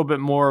like a little bit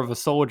more of a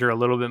soldier, a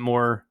little bit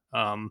more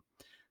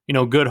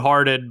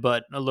good-hearted,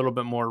 but a little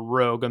bit more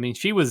rogue. I mean,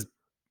 she was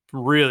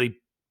really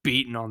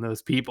beating on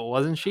those people,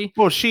 wasn't she?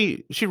 Well,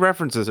 she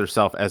references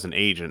herself as an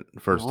agent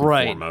first and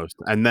Right. foremost,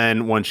 and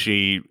then when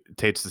she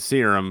takes the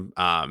serum,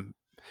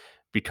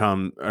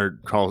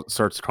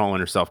 starts calling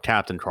herself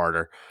Captain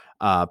Carter.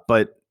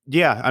 But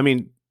yeah, I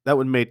mean that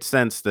would make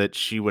sense that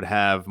she would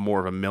have more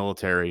of a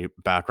military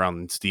background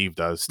than Steve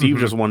does. Steve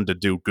Hmm. just wanted to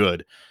do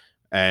good,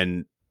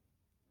 and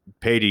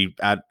Patey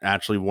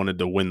actually wanted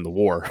to win the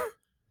war.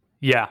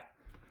 Yeah.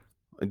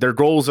 Their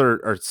goals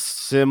are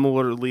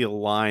similarly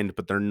aligned,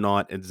 but they're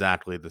not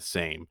exactly the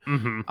same.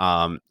 Hmm.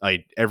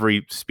 Like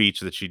every speech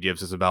that she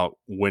gives is about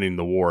winning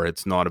the war.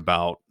 It's not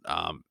about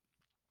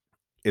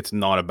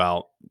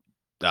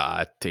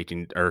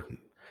taking or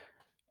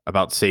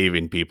about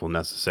saving people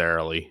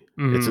necessarily.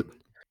 It's Hmm.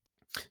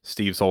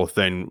 Steve's whole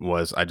thing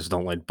was I just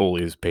don't like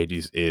bullies.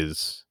 Pages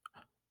is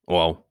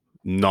well,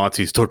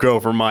 Nazis took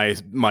over my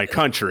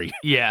country.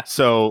 Yeah.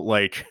 So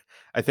like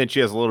I think she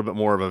has a little bit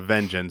more of a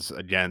vengeance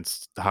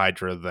against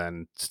Hydra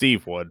than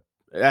Steve would.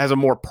 It has a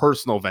more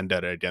personal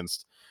vendetta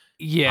against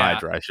Yeah.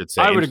 Hydra, I should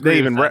I say. would And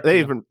agree with that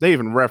too. they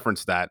even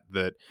reference that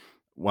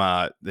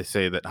they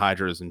say that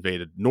Hydra has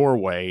invaded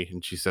Norway,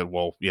 and she said,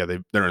 "Well, yeah,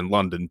 they're in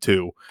London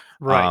too."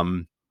 Right.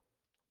 Um,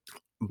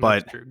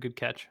 That's but true. Good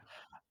catch.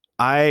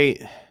 I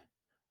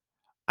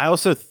I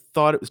also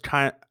thought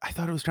I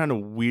thought it was kind of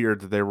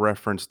weird that they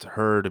referenced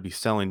her to be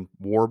selling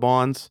war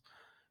bonds,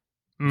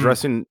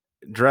 Mm.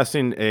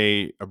 dressing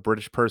a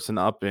British person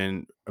up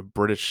in a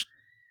British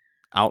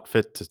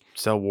outfit to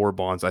sell war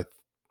bonds. I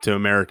To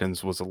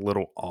Americans was a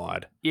little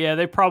odd. Yeah,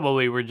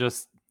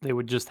 they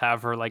would just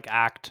have her like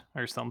act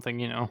or something.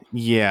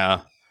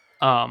 Yeah.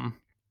 Um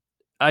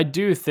I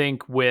do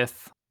think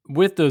with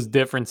those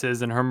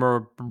differences and her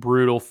more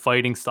brutal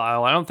fighting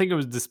style, I don't think it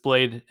was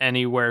displayed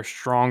anywhere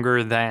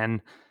stronger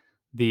than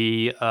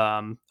the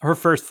her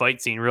first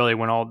fight scene, really,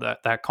 when all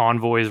that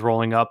convoy is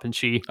rolling up and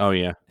she Oh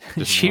yeah,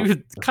 just she was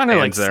kind of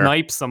like stands there.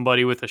 snipes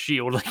somebody with a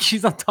shield. Like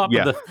she's on top of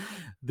Yeah,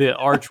 the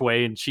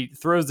archway and she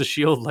throws the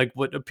shield like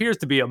what appears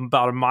to be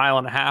about a mile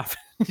and a half.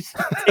 She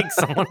takes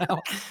someone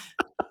out.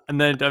 And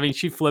then, I mean,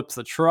 she flips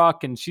the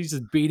truck and she's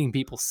just beating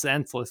people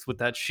senseless with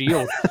that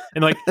shield.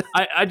 And like,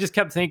 I just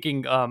kept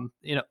thinking,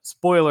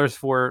 spoilers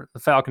for The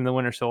Falcon and the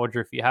Winter Soldier.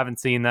 If you haven't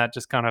seen that,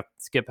 just kind of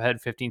skip ahead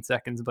 15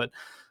 seconds. But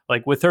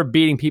like with her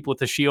beating people with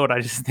the shield, I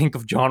just think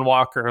of John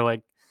Walker,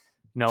 like,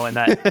 in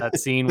that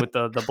scene with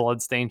the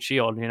bloodstained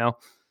shield,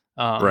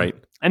 right.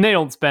 and they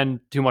don't spend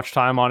too much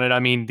time on it. I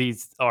mean,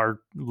 these are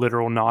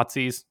literal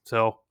Nazis,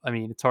 so I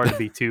mean, it's hard to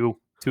be too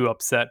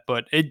upset.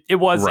 But it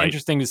was Right.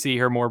 interesting to see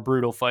her more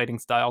brutal fighting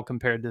style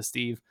compared to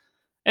Steve,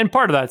 and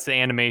part of that's the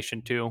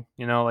animation too.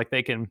 Like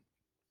the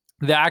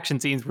action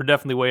scenes were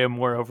definitely way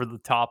more over the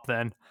top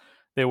than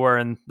they were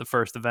in the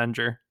first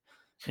Avenger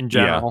in Yeah.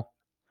 general.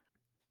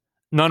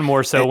 None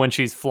more so It, when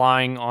she's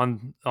flying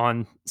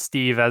on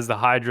Steve as the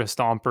Hydra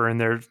Stomper,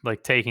 and they're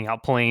like taking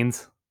out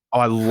planes. oh,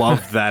 I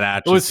love that It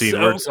action was scene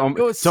where so it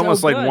was it's so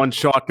almost like good. one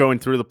shot going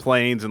through the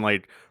planes and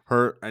like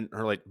her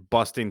like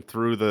busting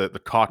through the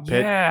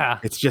cockpit. Yeah,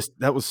 It's just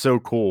that was so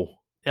cool.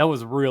 that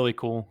was really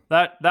cool.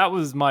 That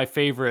was my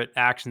favorite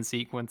action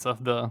sequence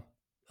of the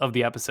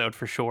episode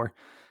for sure.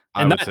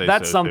 I And would that say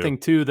that's so too. something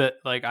too that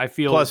like I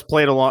feel. Plus,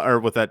 played along or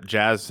with that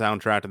jazz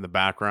soundtrack in the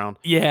background.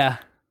 Yeah.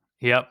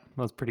 Yep,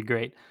 that was pretty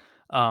great.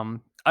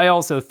 I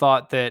also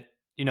thought that,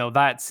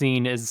 that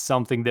scene is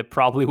something that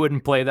probably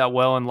wouldn't play that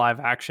well in live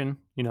action.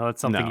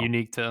 It's something No,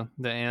 unique to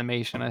the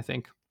animation, I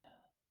think.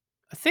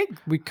 I think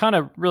we kind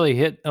of really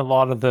hit a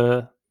lot of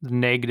the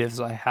negatives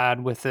I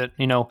had with it.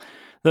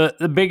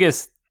 The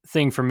biggest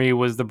thing for me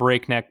was the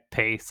breakneck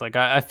pace. Like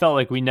I felt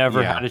like we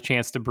never yeah, had a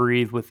chance to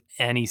breathe with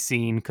any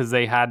scene because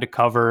they had to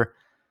cover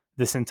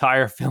this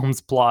entire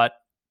film's plot.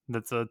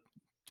 That's in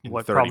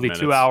 30 probably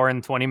two minutes. hour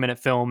and 20-minute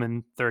film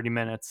in 30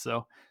 minutes.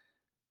 So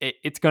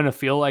it's gonna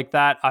feel like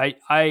that.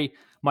 I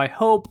my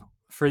hope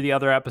for the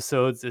other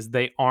episodes is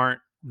they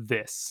aren't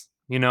this.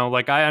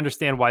 Like I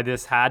understand why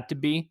this had to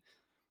be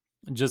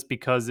just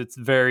because it's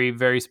very,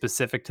 very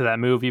specific to that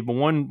movie. But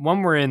when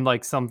we're in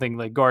like something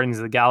like Guardians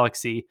of the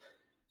Galaxy,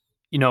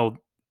 you know,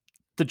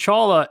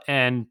 T'Challa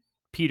and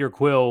Peter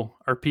Quill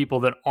are people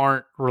that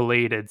aren't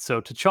related.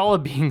 So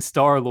T'Challa being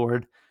Star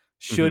Lord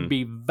should Hmm.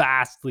 be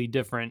vastly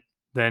different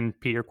than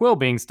Peter Quill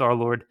being Star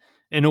Lord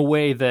in a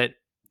way that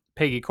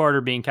Peggy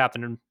Carter being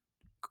Captain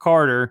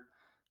Carter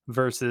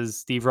versus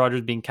Steve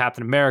Rogers being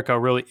Captain America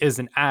really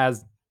isn't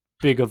as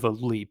big of a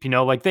leap.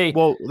 Like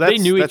Well, they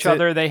knew each that's it.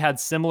 other, they had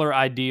similar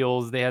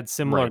ideals, they had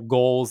similar Right.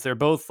 goals. They're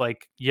both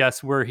like,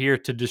 yes, we're here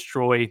to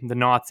destroy the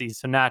Nazis.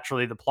 So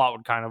naturally the plot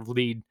would kind of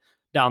lead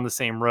down the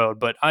same road,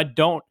 but I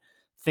don't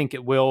think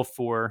it will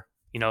for,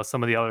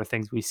 some of the other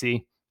things we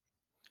see.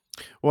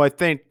 Well, I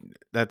think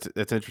that's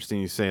interesting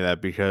you say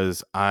that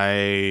because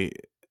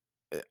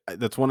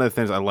that's one of the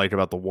things I like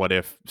about the What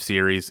If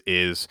series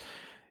is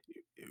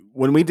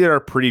when we did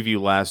our preview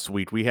last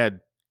week, we had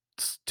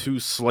two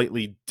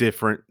slightly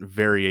different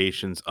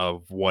variations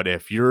of What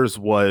If. Yours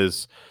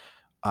was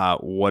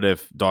what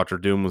if Doctor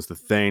Doom was the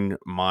Thing?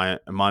 Mine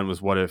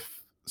was what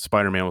if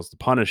Spider Man was the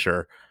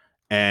Punisher,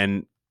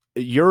 and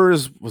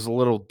yours was a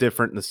little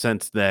different in the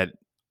sense that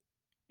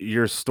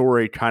your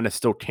story kind of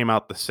still came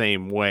out the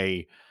same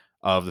way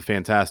of the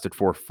Fantastic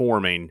Four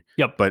forming,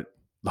 Yep. but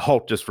the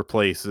Hulk just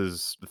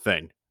replaces the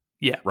Thing,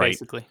 Yeah, right?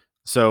 basically.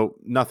 So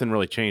nothing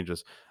really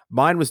changes.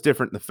 Mine was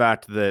different in the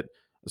fact that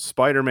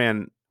Spider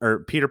Man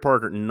or Peter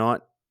Parker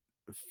not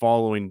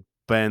following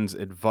Ben's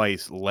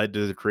advice led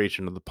to the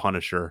creation of the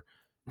Punisher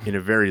in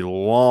a very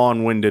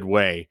long-winded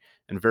way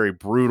and very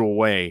brutal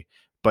way.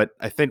 But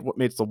I think what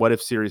makes the What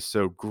If series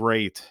so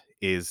great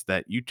is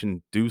that you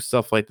can do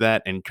stuff like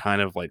that and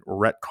kind of like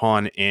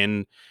retcon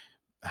in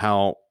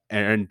how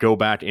and go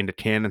back into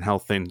canon how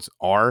things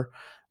are.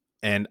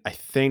 And I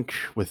think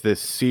with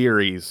this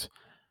series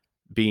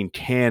being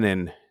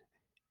canon,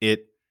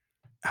 it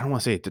I don't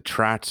want to say it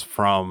detracts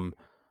from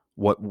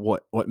what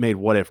made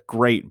What If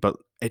great, but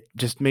it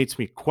just makes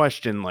me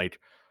question like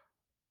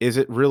is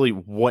it really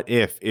what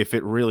if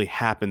it really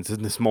happens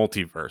in this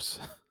multiverse?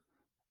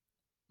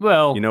 You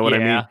Well, know what I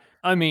mean? yeah.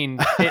 I mean,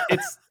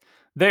 it's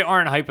they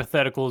aren't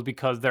hypotheticals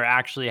because they're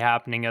actually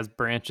happening as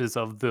branches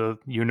of the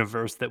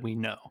universe that we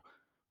know,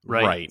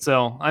 right? Right.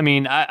 So, I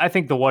mean, I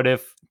think the "What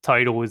If"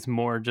 title is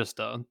more just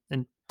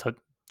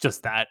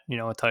just that,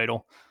 a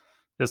title,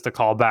 just to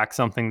call back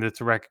something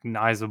that's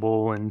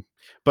recognizable. And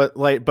But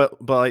like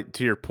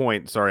to your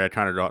point, sorry, I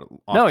kind of got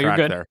off no, you're track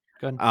good. there.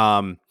 Good.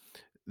 Um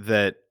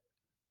that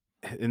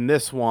in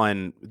this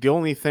one, the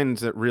only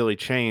things that really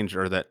change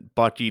are that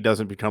Bucky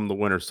doesn't become the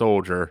Winter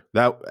Soldier.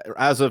 That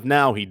as of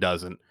now he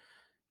doesn't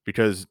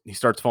because he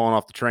starts falling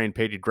off the train.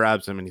 Peggy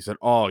grabs him and he said,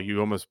 "Oh, you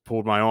almost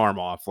pulled my arm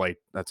off." Like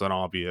that's an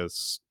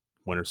obvious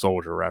Winter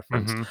Soldier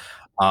reference.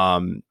 Hmm.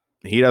 Um,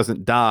 he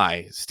doesn't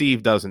die.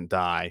 Steve doesn't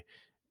die,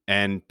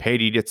 and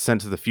Peggy gets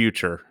sent to the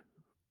future.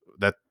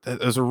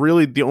 Those are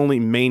really the only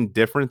main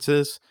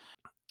differences.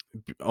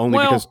 only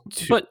because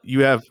Well, but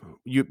you have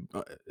you.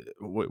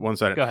 One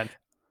second, go ahead.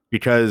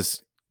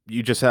 because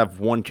you just have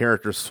one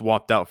character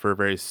swapped out for a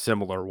very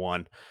similar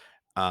one,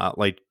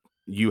 like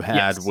you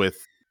had Yes. with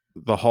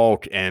the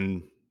Hulk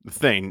and the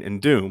Thing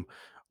and Doom,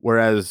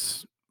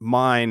 whereas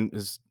mine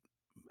is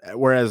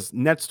whereas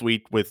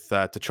NetSuite with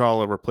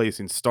T'Challa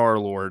replacing Star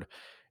Lord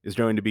is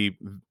going to be,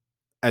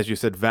 as you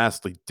said,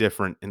 vastly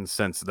different in the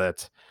sense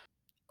that,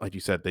 like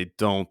you said,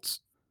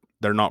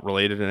 they're not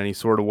related in any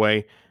sort of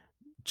way.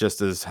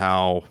 Just as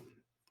how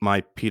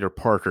my Peter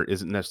Parker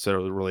isn't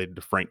necessarily related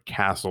to Frank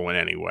Castle in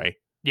any way.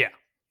 Yeah,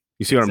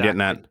 You see what I'm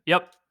getting exactly.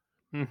 at?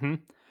 Yep. Hmm.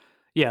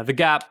 Yeah, the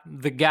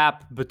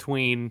gap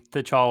between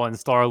T'Challa and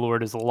Star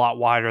Lord is a lot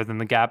wider than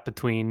the gap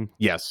between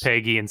Yes.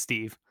 Peggy and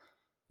Steve.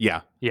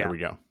 Yeah. There Yeah. we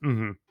go.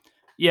 Hmm.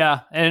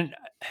 Yeah, and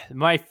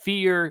my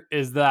fear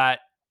is that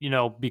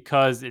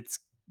because it's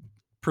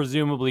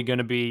presumably going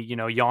to be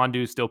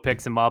Yondu still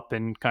picks him up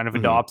and kind of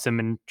Hmm. adopts him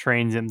and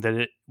trains him, that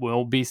it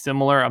will be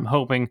similar. I'm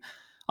hoping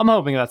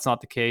that's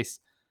not the case.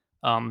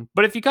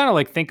 But if you kind of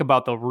like think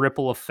about the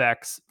ripple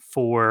effects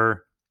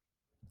for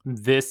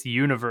this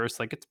universe,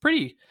 like it's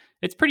pretty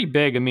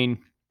big. I mean,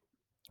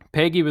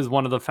 Peggy was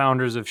one of the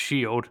founders of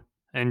Shield,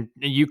 and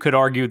you could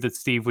argue that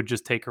Steve would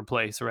just take her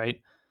place,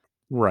 right?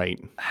 Right.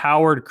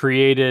 Howard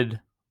created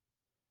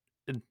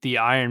the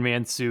Iron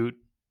Man suit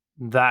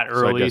that So I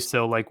early, guess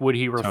so like would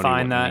he Tony refine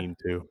wouldn't that? mean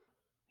to.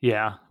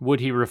 Yeah, would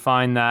he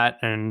refine that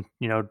and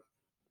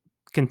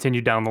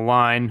continue down the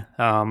line?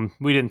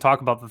 We didn't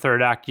talk about the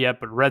third act yet,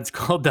 but Red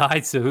Skull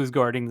died, so who's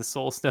guarding the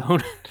Soul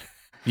Stone?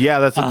 Yeah,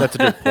 uh, that's a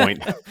good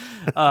point.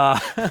 uh,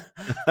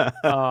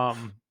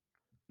 um,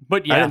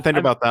 but I yeah, didn't think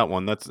about that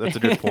one. That's a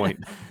good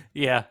point.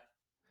 yeah.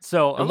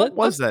 So And what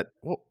was let's that?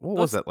 What was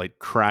let's that, like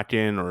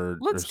Kraken or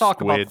let's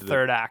talk about squid? the That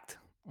third act.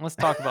 Let's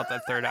talk about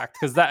that third act,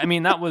 because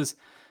that was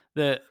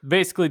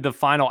basically the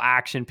final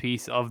action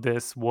piece of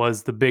this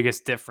was the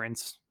biggest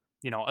difference.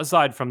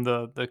 Aside from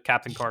the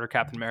Captain Carter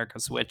Captain America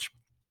switch,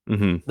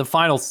 hmm the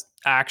final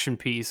action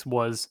piece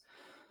was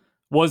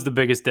the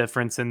biggest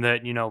difference in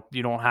that you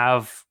don't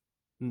have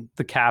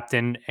the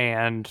Captain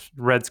and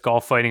Red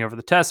Skull fighting over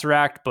the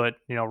Tesseract, but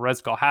Red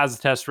Skull has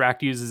the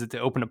Tesseract, uses it to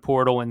open a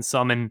portal and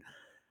summon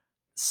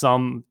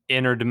some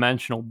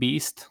interdimensional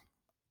beast.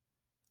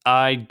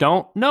 I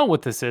don't know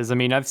what this is. I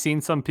mean, I've seen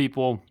some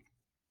people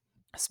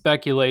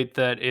speculate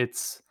that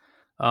it's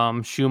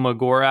Shuma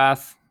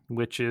Gorath,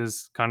 which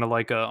is kind of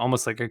like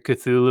almost like a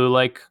Cthulhu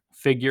like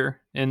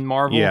figure in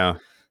Marvel Yeah.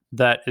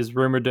 that is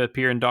rumored to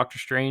appear in Doctor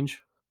Strange.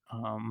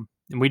 And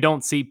we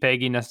don't see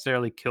Peggy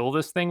necessarily kill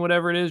this thing,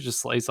 whatever it is, just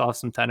slice off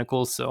some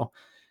tentacles. So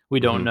we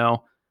don't hmm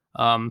know.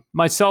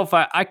 Myself,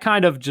 I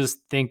kind of just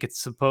think it's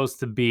supposed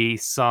to be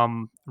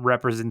some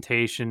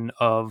representation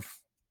of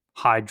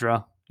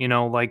Hydra.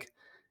 Like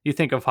you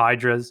think of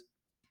Hydras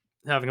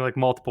having like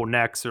multiple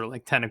necks or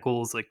like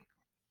tentacles, like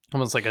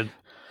almost like a I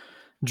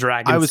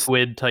dragon was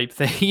squid type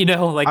thing. I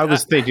Like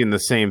was thinking the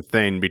same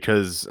thing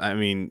because I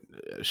mean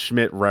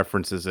Schmidt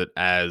references it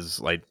as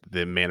like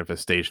the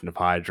manifestation of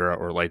Hydra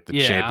or like the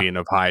yeah, champion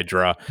of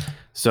Hydra.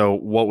 So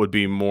what would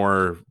be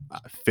more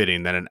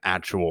fitting than an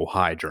actual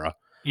Hydra?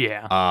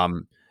 yeah,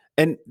 Um,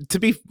 and to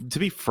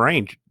be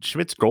frank,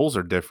 Schmidt's goals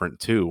are different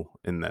too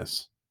in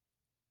this,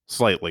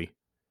 slightly,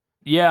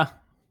 yeah.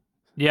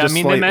 Yeah, I just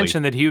mean, they slightly.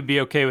 mentioned that he would be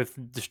okay with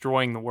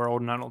destroying the world,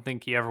 and I don't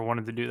think he ever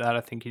wanted to do that.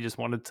 I think he just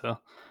wanted to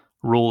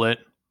rule it,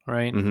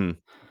 right? Hmm.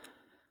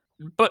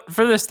 But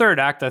for this third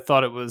act, I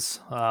thought it was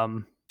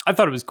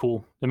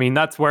cool. I mean,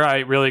 that's where I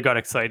really got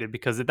excited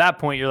because at that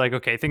point you're like,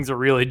 okay, things are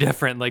really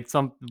different. Like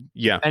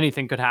Yeah.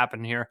 anything could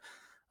happen here.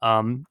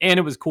 And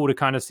it was cool to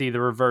kind of see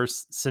the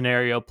reverse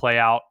scenario play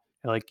out.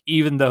 Like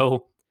even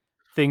though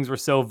things were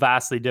so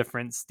vastly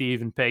different,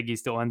 Steve and Peggy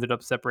still ended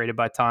up separated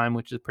by time,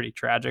 which is pretty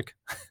tragic.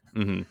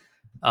 Hmm.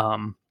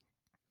 Um,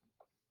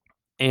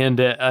 and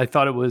I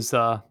thought it was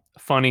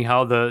funny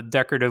how the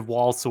decorative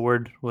wall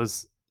sword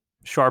was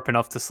sharp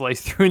enough to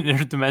slice through an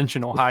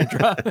interdimensional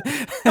Hydra.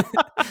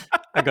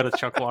 I got a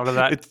chuckle out of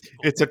that.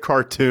 It's a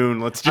cartoon.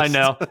 Let's I just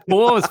know. But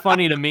what was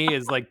funny to me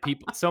is like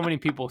so many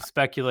people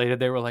speculated.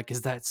 They were like,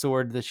 "Is that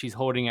sword that she's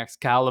holding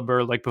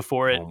Excalibur?" Like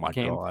oh my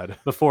god.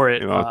 before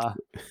it You know,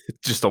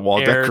 it's just a wall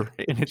aired,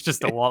 decoration. and it's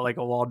just like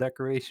a wall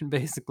decoration,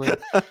 basically.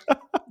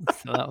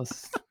 So that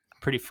was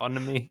pretty fun to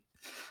me.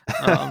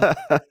 Um,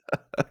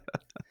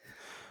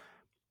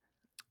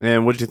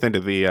 And what did you think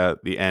of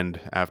the end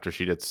after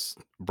she gets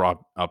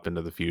brought up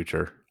into the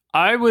future?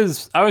 I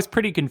was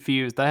pretty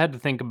confused. I had to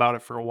think about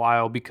it for a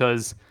while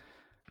because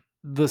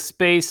the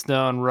Space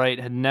Stone, right,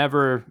 had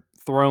never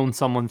thrown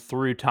someone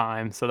through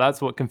time. So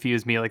that's what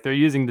confused me. Like they're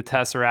using the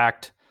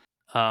Tesseract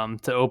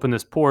to open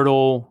this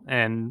portal,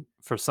 and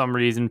for some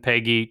reason,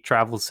 Peggy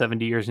travels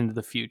 70 years into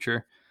the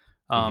future.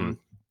 Hmm. Um,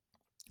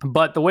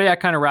 but the way I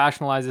kind of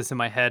rationalize this in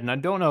my head, and I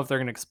don't know if they're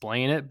going to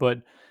explain it,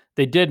 but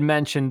they did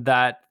mention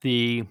that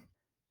the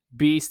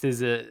beast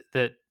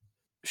that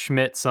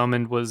Schmidt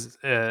summoned was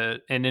an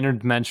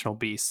interdimensional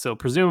beast. So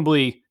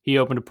presumably he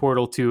opened a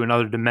portal to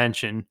another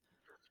dimension.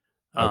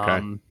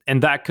 Okay.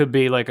 And that could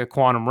be like a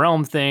quantum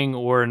realm thing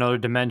or another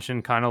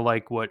dimension, kind of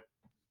like what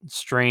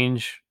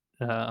Strange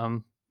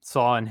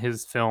saw in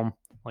his film,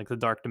 like the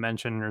Dark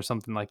Dimension or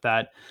something like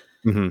that,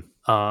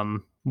 Hmm.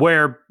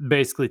 where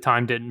basically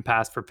time didn't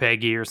pass for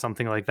Peggy or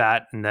something like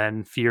that, and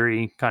then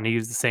Fury kind of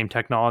used the same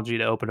technology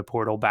to open a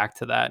portal back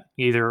to that,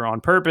 either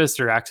on purpose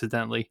or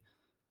accidentally.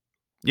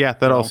 Yeah, So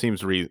that all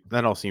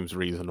seems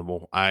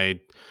reasonable. I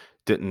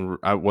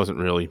wasn't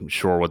really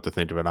sure what to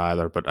think of it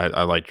either, but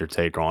I like your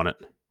take on it.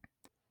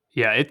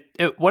 yeah,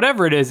 it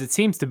whatever it is, it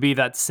seems to be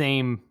that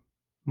same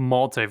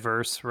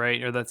multiverse,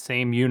 right, or that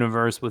same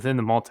universe within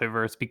the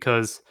multiverse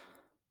because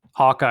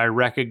Hawkeye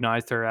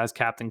recognized her as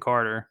Captain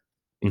Carter.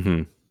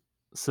 Hmm.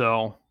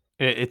 So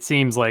it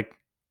seems like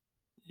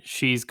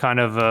she's kind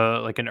of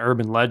like an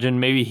urban legend.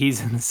 Maybe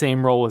he's in the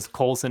same role as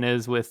Coulson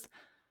is with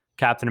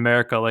Captain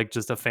America, like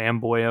just a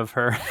fanboy of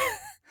her.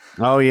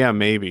 Oh yeah,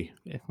 maybe.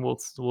 Yeah,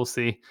 we'll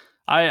see.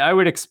 I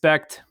would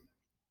expect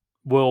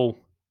we'll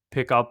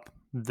pick up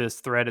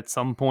this thread at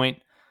some point.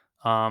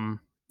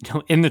 Um,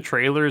 in the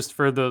trailers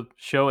for the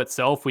show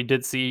itself, we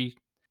did see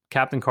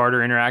Captain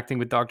Carter interacting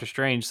with Doctor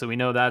Strange, so we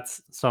know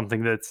that's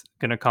something that's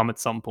going to come at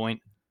some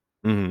point.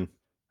 Hmm.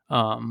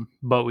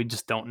 But we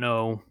just don't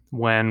know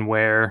when,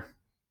 where.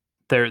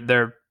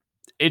 There,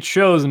 it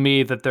shows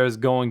me that there's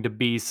going to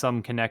be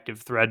some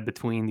connective thread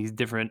between these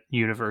different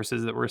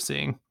universes that we're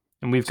seeing,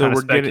 and we've So kind of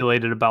we're getting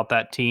speculated about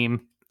that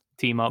team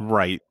up.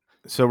 right.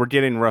 So we're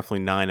getting roughly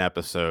 9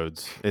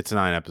 episodes. It's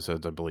 9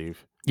 episodes, I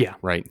believe. Yeah.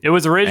 Right. It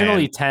was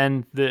originally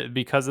And 10.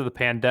 Because of the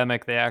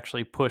pandemic, they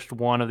actually pushed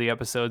one of the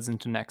episodes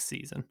into next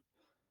season.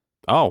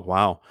 oh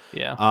wow.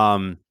 Yeah.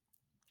 Um.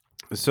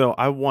 So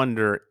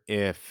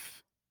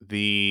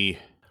the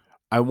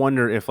I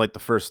wonder if like the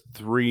first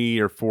 3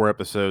 or 4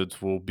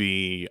 episodes will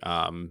be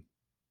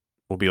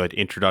like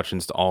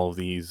introductions to all of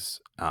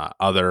these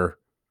other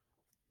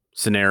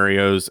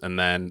scenarios, and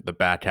then the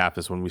back half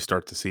is when we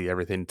start to see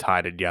everything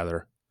tied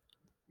together.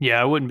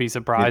 Yeah, I wouldn't be It,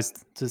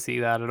 surprised to see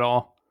that at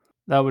all.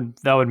 That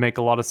would make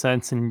a lot of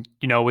sense. And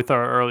with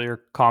our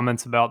earlier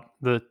comments about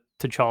the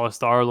T'Challa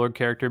Star Lord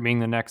character being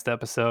the next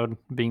episode,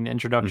 being the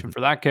introduction mhm,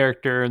 for that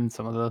character, and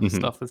some of the mhm.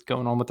 stuff that's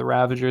going on with the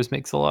Ravagers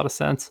makes a lot of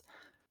sense.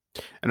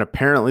 And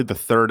apparently the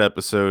third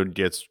episode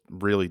gets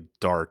really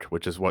dark,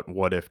 which is the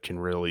What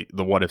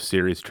If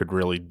series could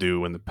really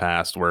do in the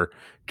past, where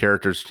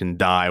characters can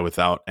die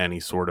without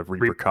any sort of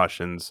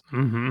repercussions,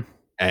 Mm-hmm.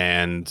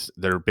 and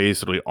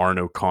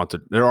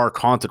there are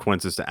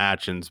consequences to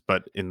actions,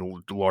 but in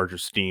the larger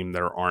scheme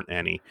there aren't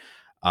any.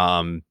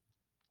 Um,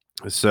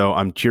 so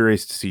I'm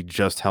curious to see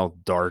just how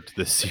dark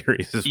this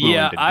series is willing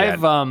Yeah, to get.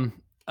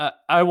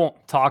 I won't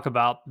talk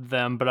about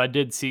them, but I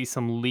did see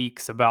some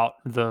leaks about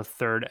the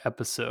third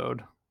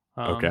episode,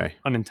 Okay.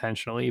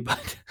 unintentionally,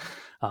 but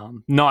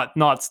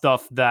not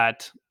stuff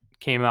that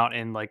came out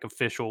in like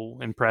official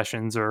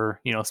impressions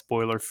or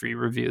spoiler free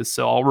reviews.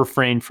 So I'll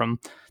refrain from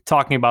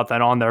talking about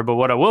that on there. But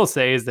what I will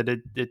say is that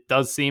it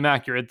does seem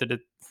accurate that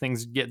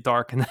things get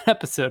dark in that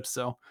episode.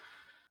 So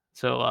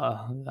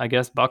I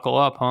guess buckle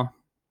up, huh?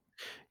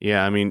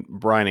 Yeah, I mean,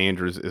 Brian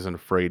Andrews isn't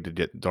afraid to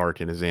get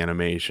dark in his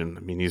animation. I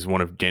mean, he's one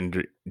of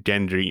Gendy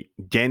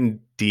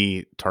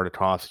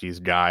Tartakovsky's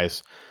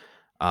guys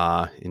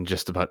in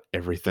just about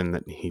everything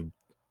that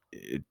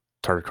eh,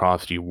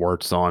 Tartakovsky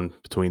works on,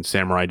 between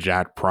Samurai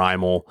Jack,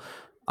 Primal,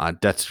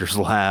 Dexter's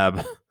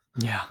Lab,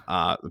 Yeah.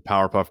 the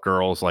Powerpuff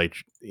Girls. Like,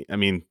 I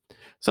mean,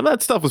 some of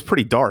that stuff was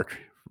pretty dark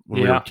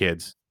when we were Yeah.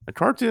 kids. The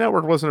Cartoon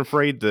Network wasn't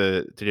afraid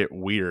to get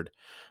weird.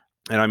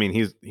 And I mean,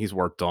 he's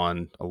worked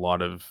on a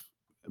lot of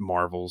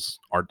Marvel's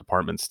art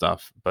department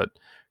stuff, but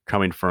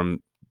coming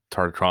from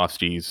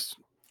Tartakovsky's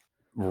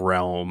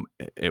realm,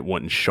 it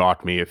wouldn't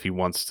shock me if he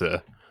wants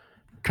to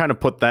kind of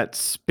put that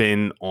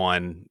spin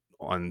on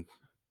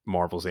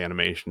Marvel's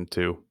animation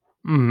too.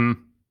 Mm-hmm.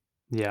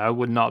 Yeah, I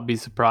would not be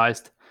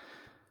surprised.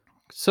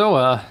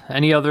 So,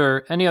 any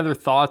other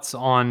thoughts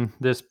on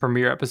this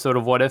premiere episode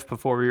of What If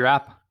before we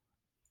wrap?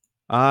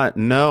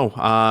 No.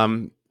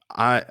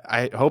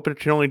 I hope it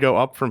can only go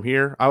up from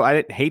here. I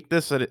didn't hate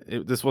this.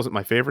 This wasn't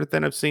my favorite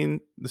thing I've seen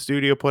the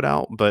studio put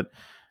out, but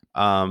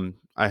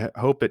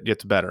hope it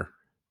gets better.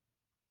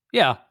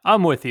 Yeah,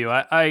 I'm with you.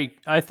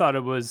 I thought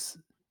it was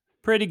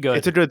pretty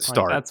It's a good. good Like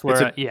start. that's It's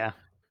where a yeah.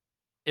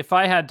 If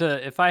I had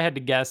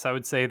to guess, I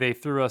would say they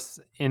threw us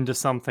into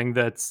something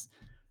that's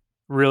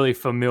really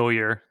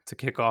familiar to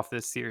kick off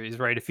this series,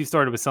 right? If you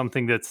started with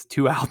something that's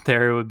too out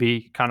there, it would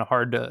be kind of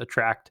hard to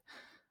attract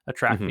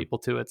mhm. people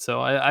to it.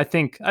 So I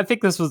think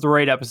this was the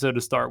right episode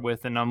to start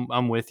with, and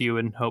I'm with you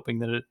and hoping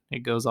that it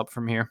goes up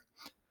from here.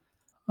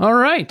 All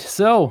right,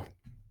 so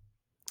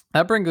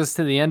that brings us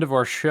to the end of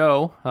our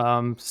show.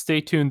 Stay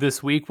tuned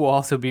this week. We'll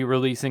also be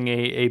releasing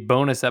a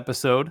bonus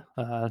episode.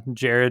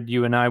 Jared,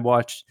 you and I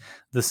watched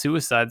The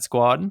Suicide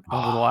Squad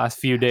over the last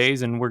few Yes.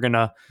 days, and we're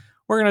gonna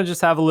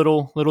just have a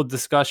little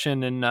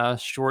discussion and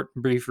short,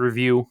 brief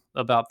review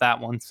about that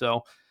one.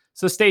 So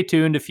stay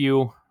tuned if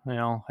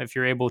if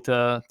you're able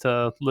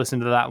to listen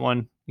to that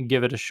one,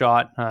 give it a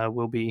shot.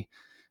 We'll be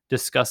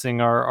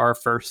discussing our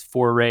first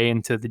foray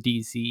into the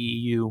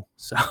DCEU.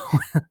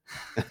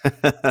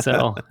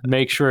 So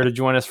make sure to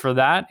join us for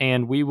that.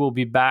 And we will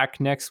be back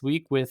next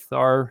week with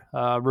our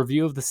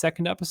review of the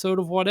second episode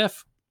of What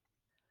If.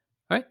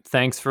 All right.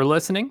 Thanks for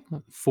listening.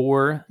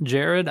 For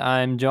Jared,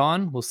 I'm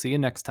John. We'll see you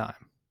next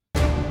time.